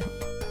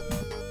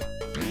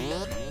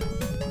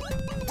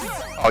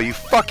 Oh, you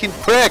fucking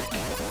prick!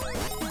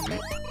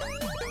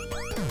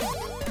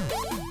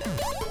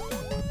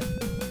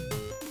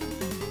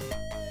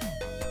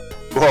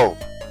 Whoa.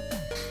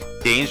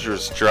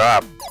 Dangerous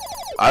drop.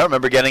 I don't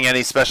remember getting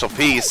any special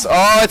piece.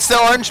 Oh, it's the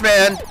orange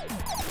man!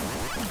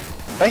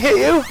 Did I hit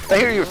you? Did I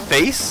hit your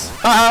face?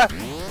 Haha!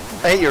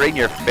 I hit you right in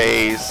your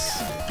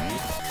face.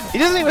 He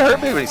doesn't even hurt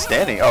me when he's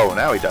standing. Oh,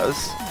 now he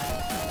does.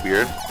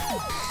 Weird.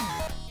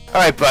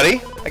 Alright,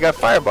 buddy. I got a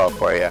fireball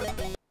for you.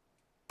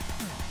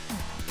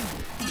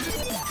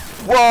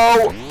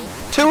 Whoa!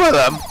 2 of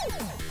them?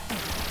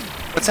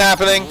 What's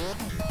happening?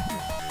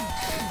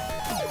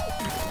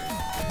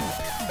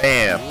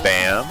 Bam,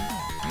 bam.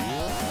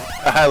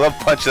 I love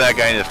punching that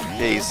guy in the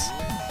face.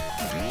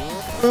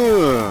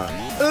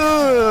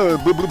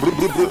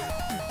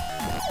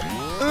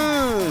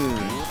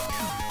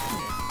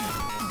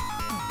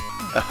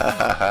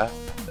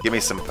 Give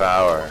me some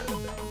power.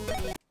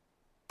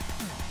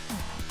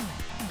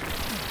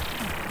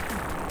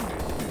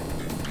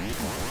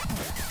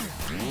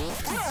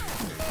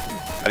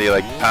 How do you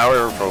like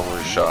powerful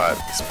shot?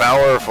 It's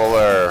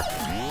powerfuler.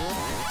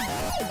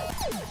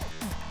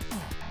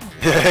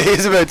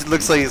 He's about to,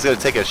 looks like he's gonna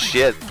take a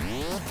shit.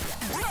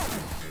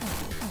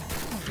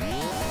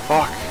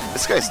 Fuck,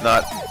 this guy's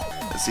not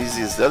as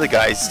easy as the other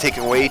guy. He's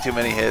taking way too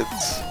many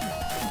hits.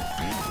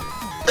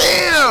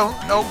 Bam!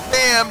 No,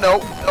 bam! No,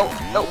 no,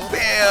 no,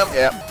 bam!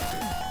 Yeah.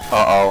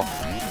 Uh-oh.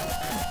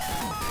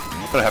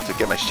 I'm gonna have to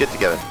get my shit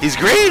together. He's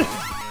green!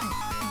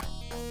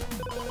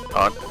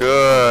 Not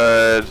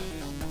good.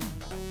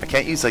 I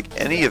can't use like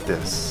any of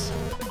this.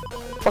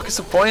 What the fuck is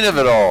the point of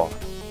it all?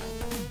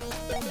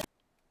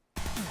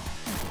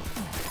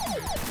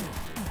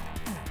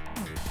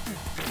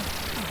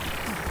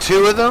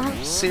 Two of them?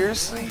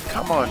 Seriously?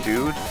 Come on,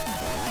 dude.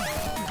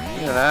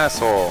 You're an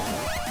asshole.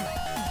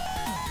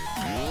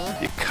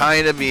 You're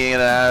kinda being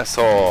an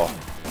asshole.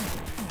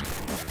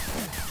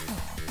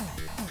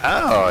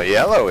 Oh,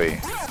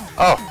 yellowy.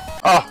 Oh,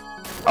 oh,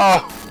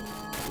 oh.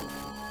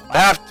 I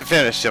have to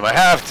finish him. I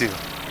have to.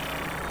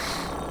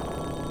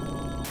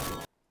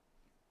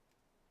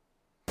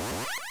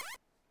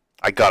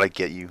 I gotta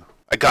get you.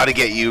 I gotta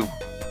get you.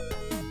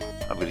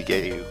 I'm gonna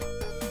get you.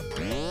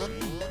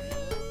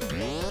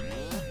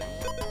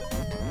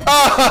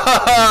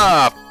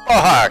 Ah,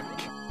 fuck!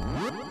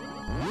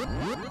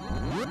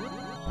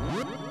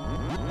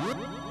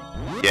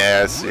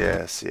 Yes,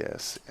 yes,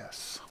 yes,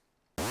 yes.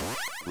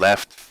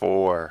 Left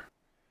 4.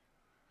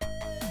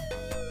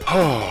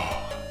 Oh.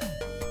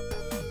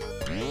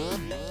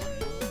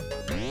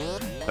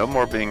 No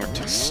more being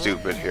too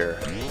stupid here.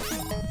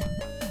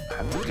 I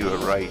have to do it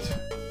right.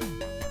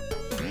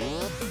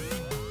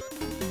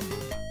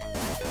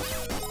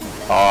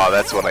 Oh,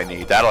 that's what I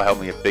need. That'll help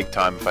me a big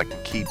time if I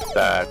can keep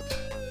that.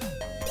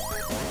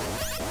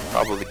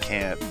 Probably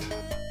can't.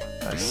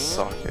 I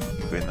suck at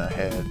you in the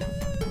head.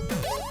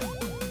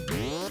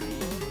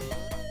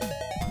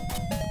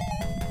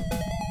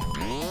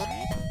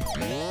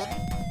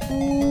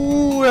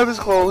 Ooh, that was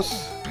close.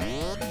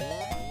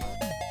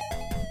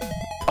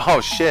 Oh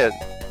shit.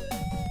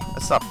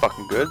 That's not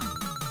fucking good.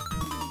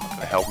 Can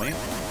I help me?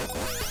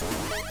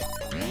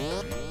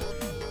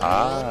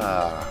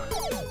 Ah.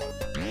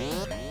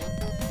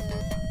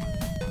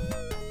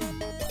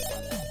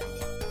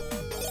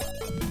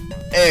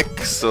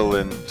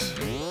 Excellent.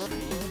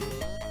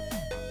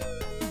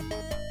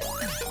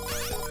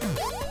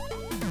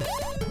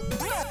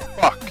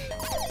 Fuck.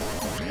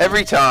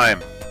 Every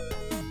time.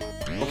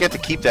 Don't get to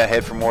keep that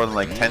head for more than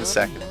like 10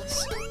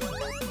 seconds.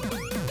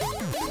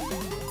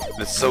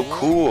 It's so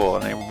cool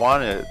and I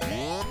want it.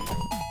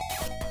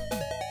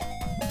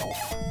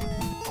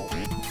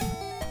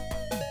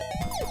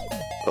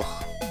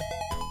 Ugh.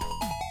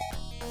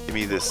 Give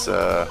me this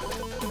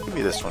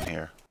one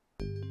here.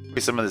 Give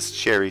me some of this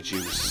cherry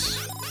juice.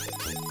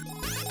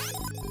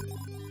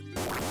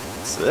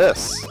 What's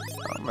this? I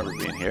don't remember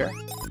being here.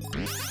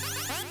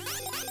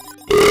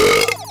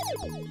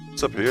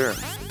 What's up here?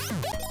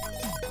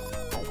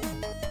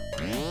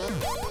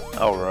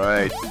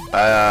 Alright.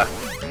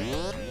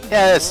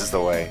 Yeah, this is the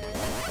way.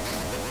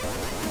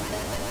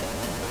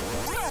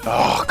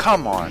 Oh,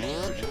 come on.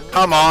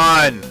 Come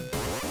on!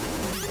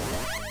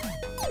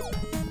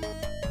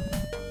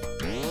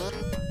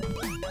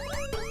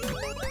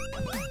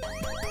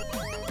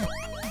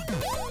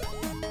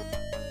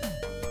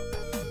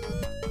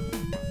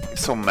 I'm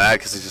so mad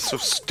because it's just so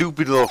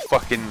stupid little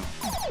fucking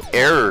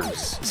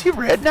errors. Is he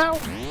red now?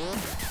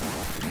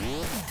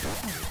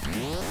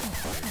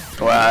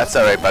 Well, that's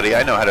alright, buddy.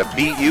 I know how to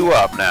beat you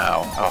up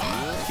now. Oh,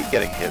 I keep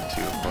getting hit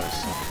too, of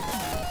course.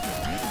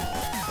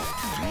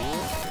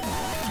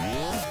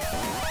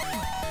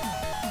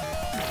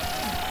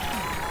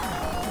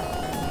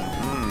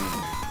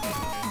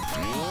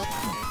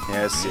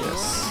 Yes,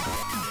 yes.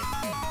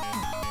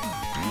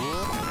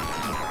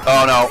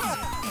 Oh no.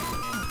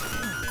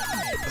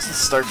 Doesn't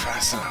start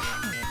fast enough.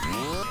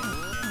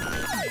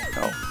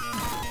 No.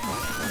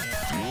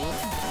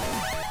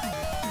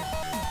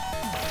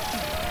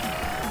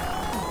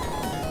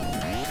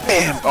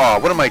 Bam! Oh,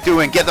 what am I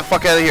doing? Get the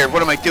fuck out of here!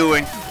 What am I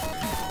doing?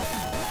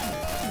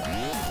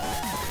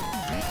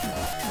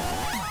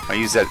 I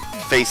use that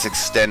face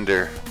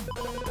extender.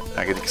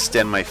 I can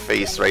extend my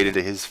face right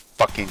into his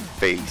fucking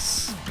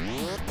face.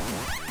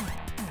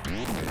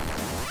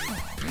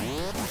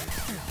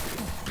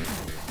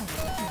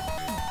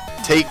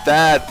 Take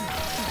that!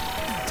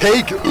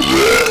 Take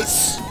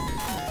this!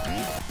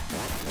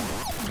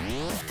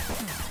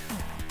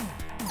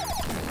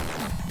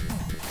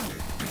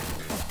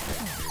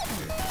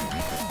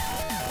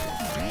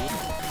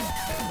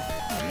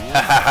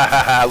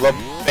 I love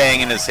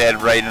banging his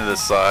head right into the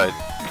side.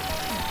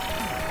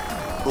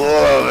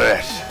 Love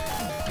it.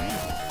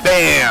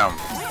 Bam!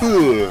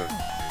 Ugh.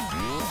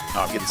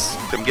 Oh,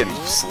 I'm getting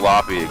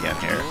sloppy again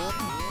here.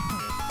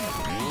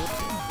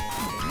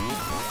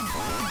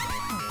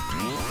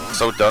 I'm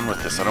so done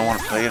with this. I don't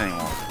want to play it anymore.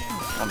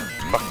 I want to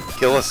fucking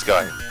kill this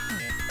guy.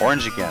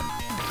 Orange again.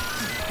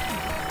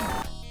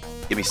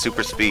 Give me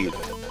super speed.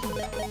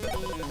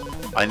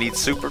 I need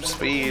super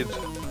speed.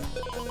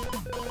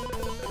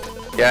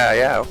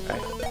 Yeah, okay.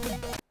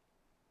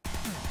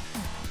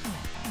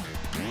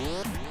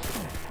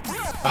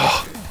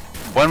 Oh,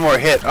 one more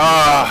hit.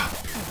 Ah,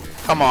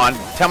 oh, come on.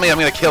 Tell me I'm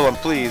gonna kill him,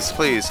 please.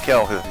 Please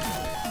kill him.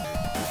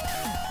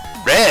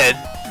 Red?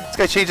 This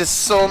guy changes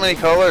so many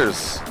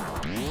colors.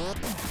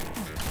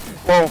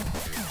 Whoa.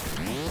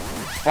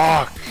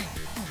 Fuck.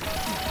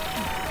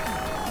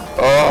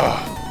 Oh.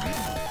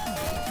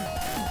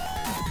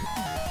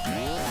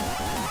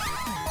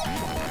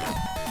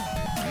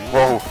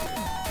 Whoa.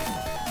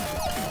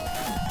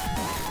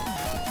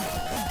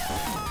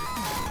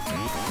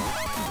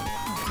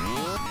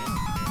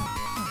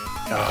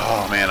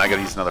 Oh man, I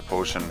gotta use another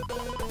potion.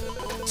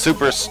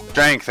 Super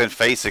strength and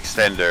face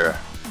extender.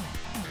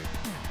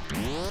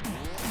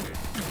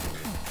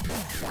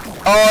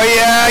 Oh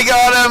yeah, I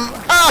got him!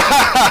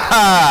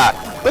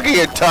 Ah, look at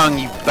your tongue,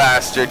 you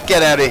bastard!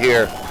 Get out of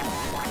here!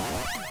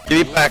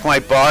 Give me back my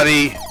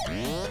body!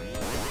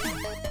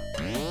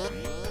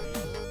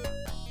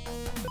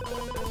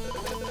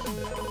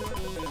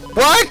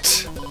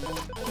 What?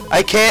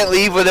 I can't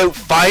leave without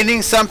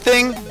finding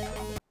something?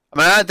 Am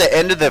I at the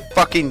end of the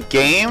fucking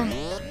game?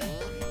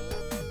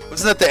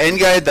 Wasn't that the end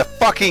guy of the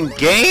fucking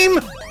game?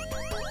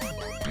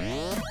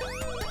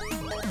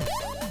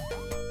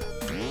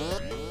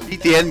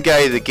 Beat the end guy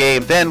of the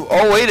game, then,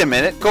 oh wait a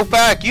minute, go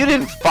back, you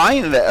didn't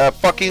find a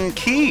fucking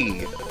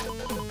key.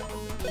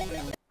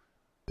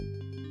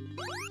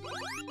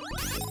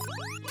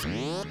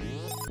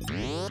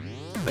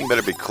 Thing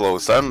better be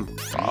close.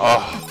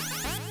 Oh.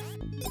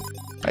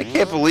 I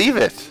can't believe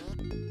it.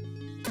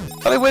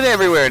 But I went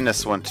everywhere in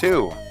this one,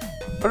 too.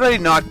 Where did I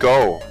not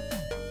go?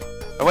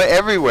 I went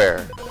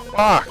everywhere.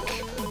 Fuck.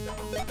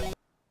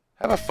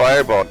 Have a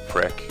fireball,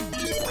 prick.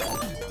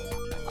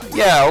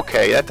 Yeah,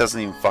 okay, that doesn't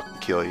even fucking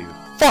kill you.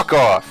 Fuck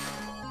off!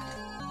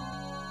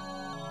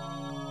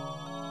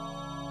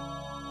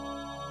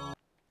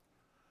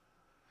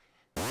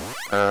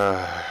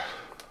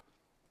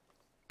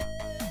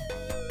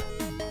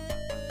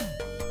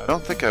 I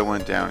don't think I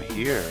went down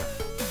here.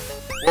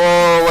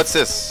 Whoa, what's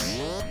this?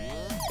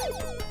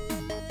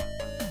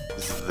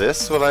 Is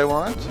this what I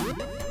want?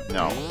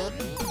 No.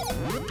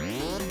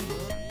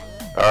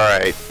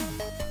 Alright.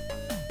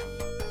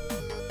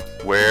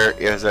 Where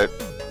is it?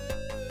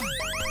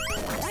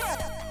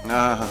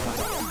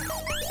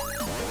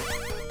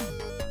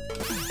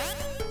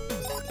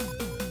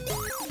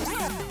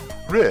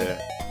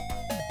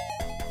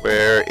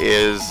 Where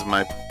is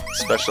my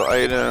special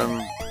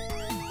item?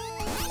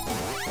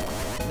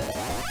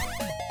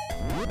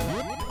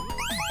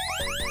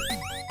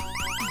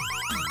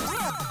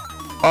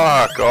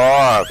 Fuck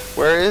off!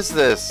 Where is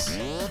this?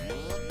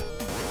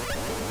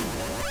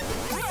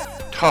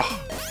 Oh.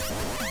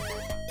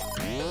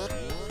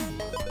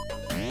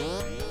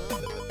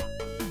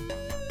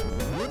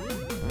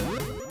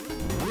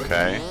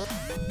 Okay.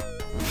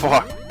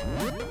 Fuck.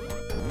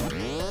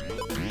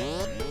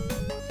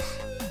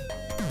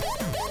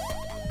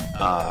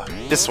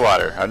 This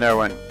water. I never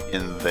went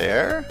in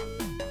there.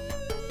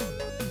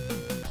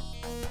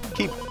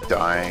 Keep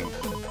dying.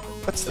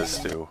 What's this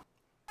do?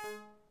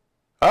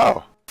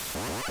 Oh.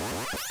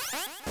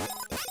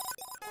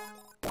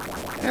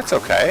 It's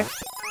okay.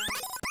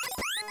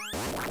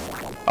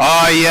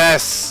 Oh,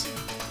 yes!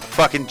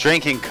 Fucking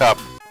drinking cup.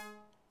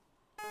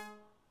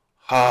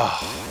 Oh.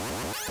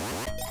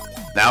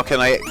 Now can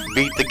I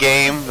beat the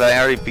game that I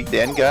already beat the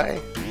end guy?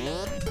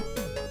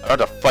 I don't have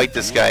to fight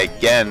this guy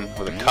again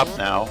with a cup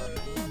now.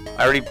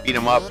 I already beat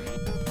him up.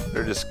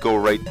 Better just go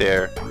right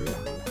there.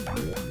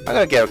 I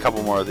gotta get a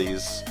couple more of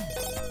these.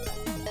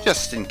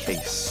 Just in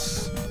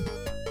case.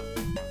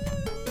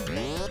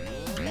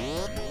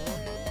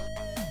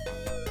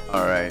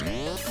 Alright.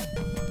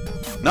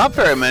 Not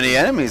very many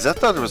enemies. I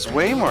thought there was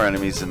way more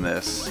enemies in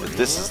this. If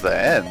this is the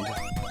end.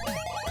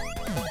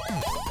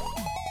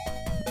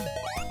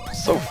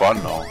 So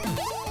fun though.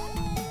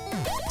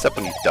 Except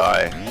when you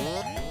die.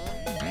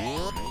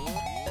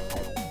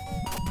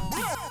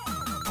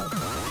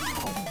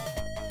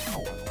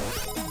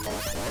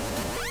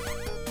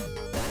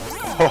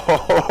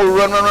 Oh,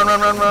 run, run, run, run,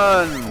 run,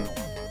 run!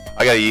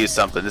 I gotta use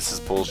something. This is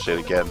bullshit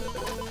again.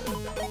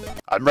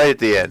 I'm right at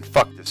the end.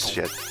 Fuck this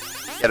shit.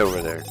 Get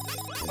over there.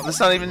 Oh, that's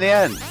not even the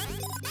end.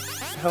 What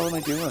the hell am I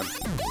doing?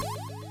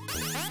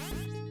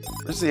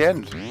 Where's the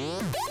end?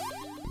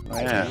 Oh,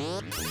 yeah.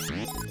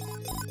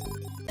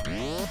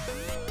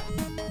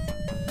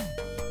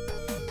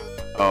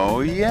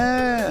 Oh,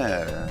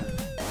 yeah.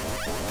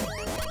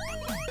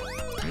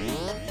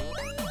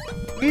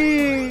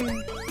 Whee!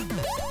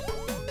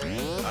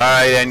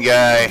 Alright then,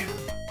 guy.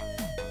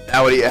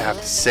 Now what do you have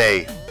to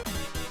say?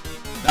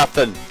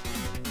 Nothing.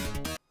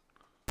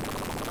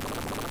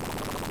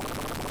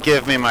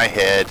 Give me my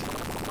head.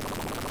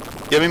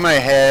 Give me my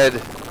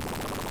head.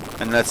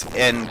 And let's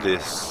end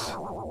this.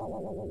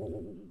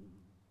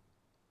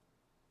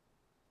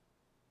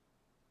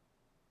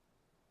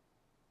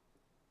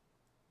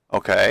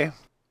 Okay.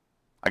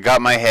 I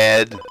got my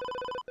head.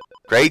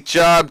 Great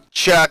job,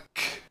 Chuck.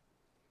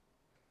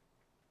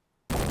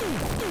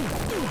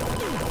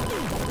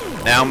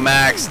 Now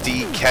Max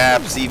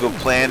Decap's evil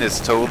plan is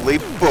totally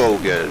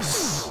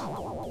bogus.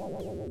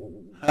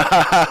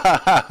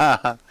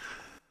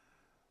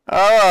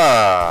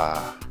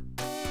 Ah.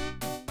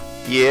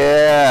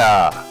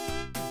 Yeah.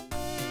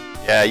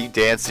 Yeah, you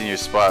dance in your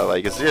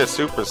spotlight because you're a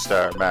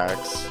superstar,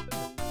 Max.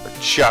 Or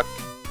Chuck.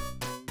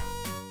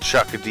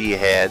 Chuck D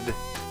head.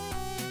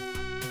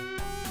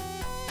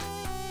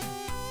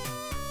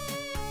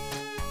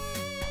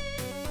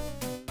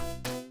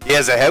 He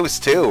has a house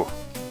too.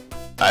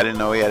 I didn't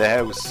know he had a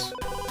house.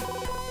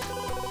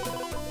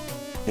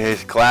 He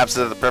collapses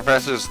at the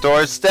professor's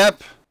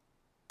doorstep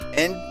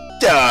and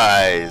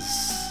dies.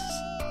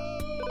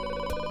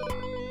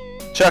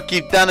 Chuck,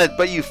 you've done it,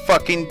 but you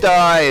fucking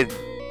died.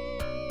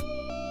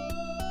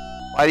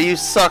 Why do you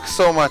suck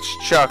so much,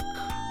 Chuck?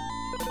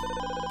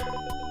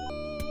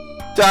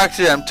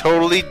 Doctor, I'm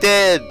totally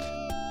dead.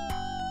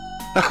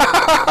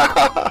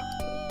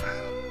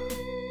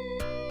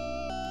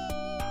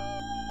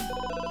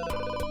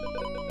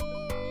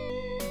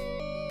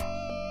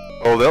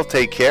 Oh, they'll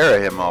take care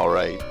of him all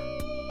right.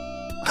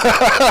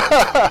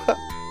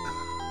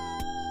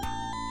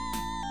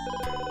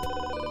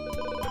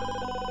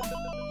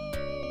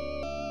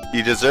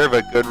 You deserve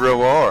a good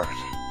reward.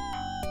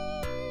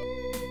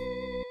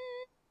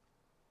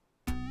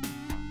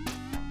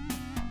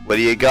 What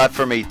do you got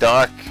for me,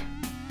 Doc?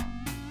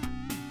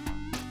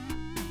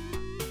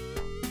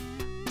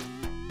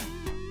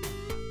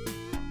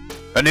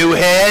 A new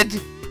head?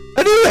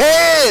 A new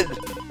head!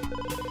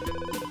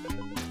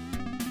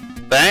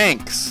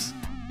 Thanks.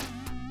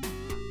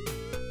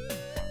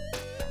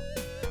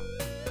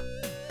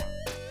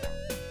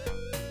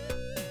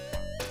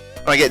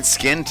 Am I getting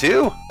skin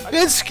too? I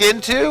get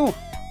skin too.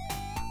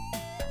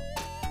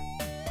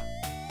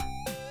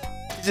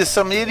 He's just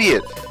some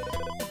idiot.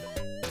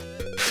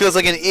 Feels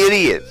like an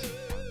idiot.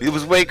 He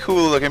was way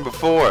cooler looking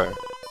before.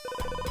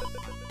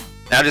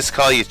 Now just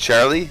call you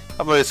Charlie?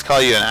 How about I just call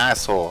you an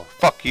asshole?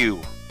 Fuck you.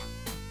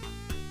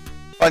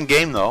 Fun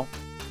game though.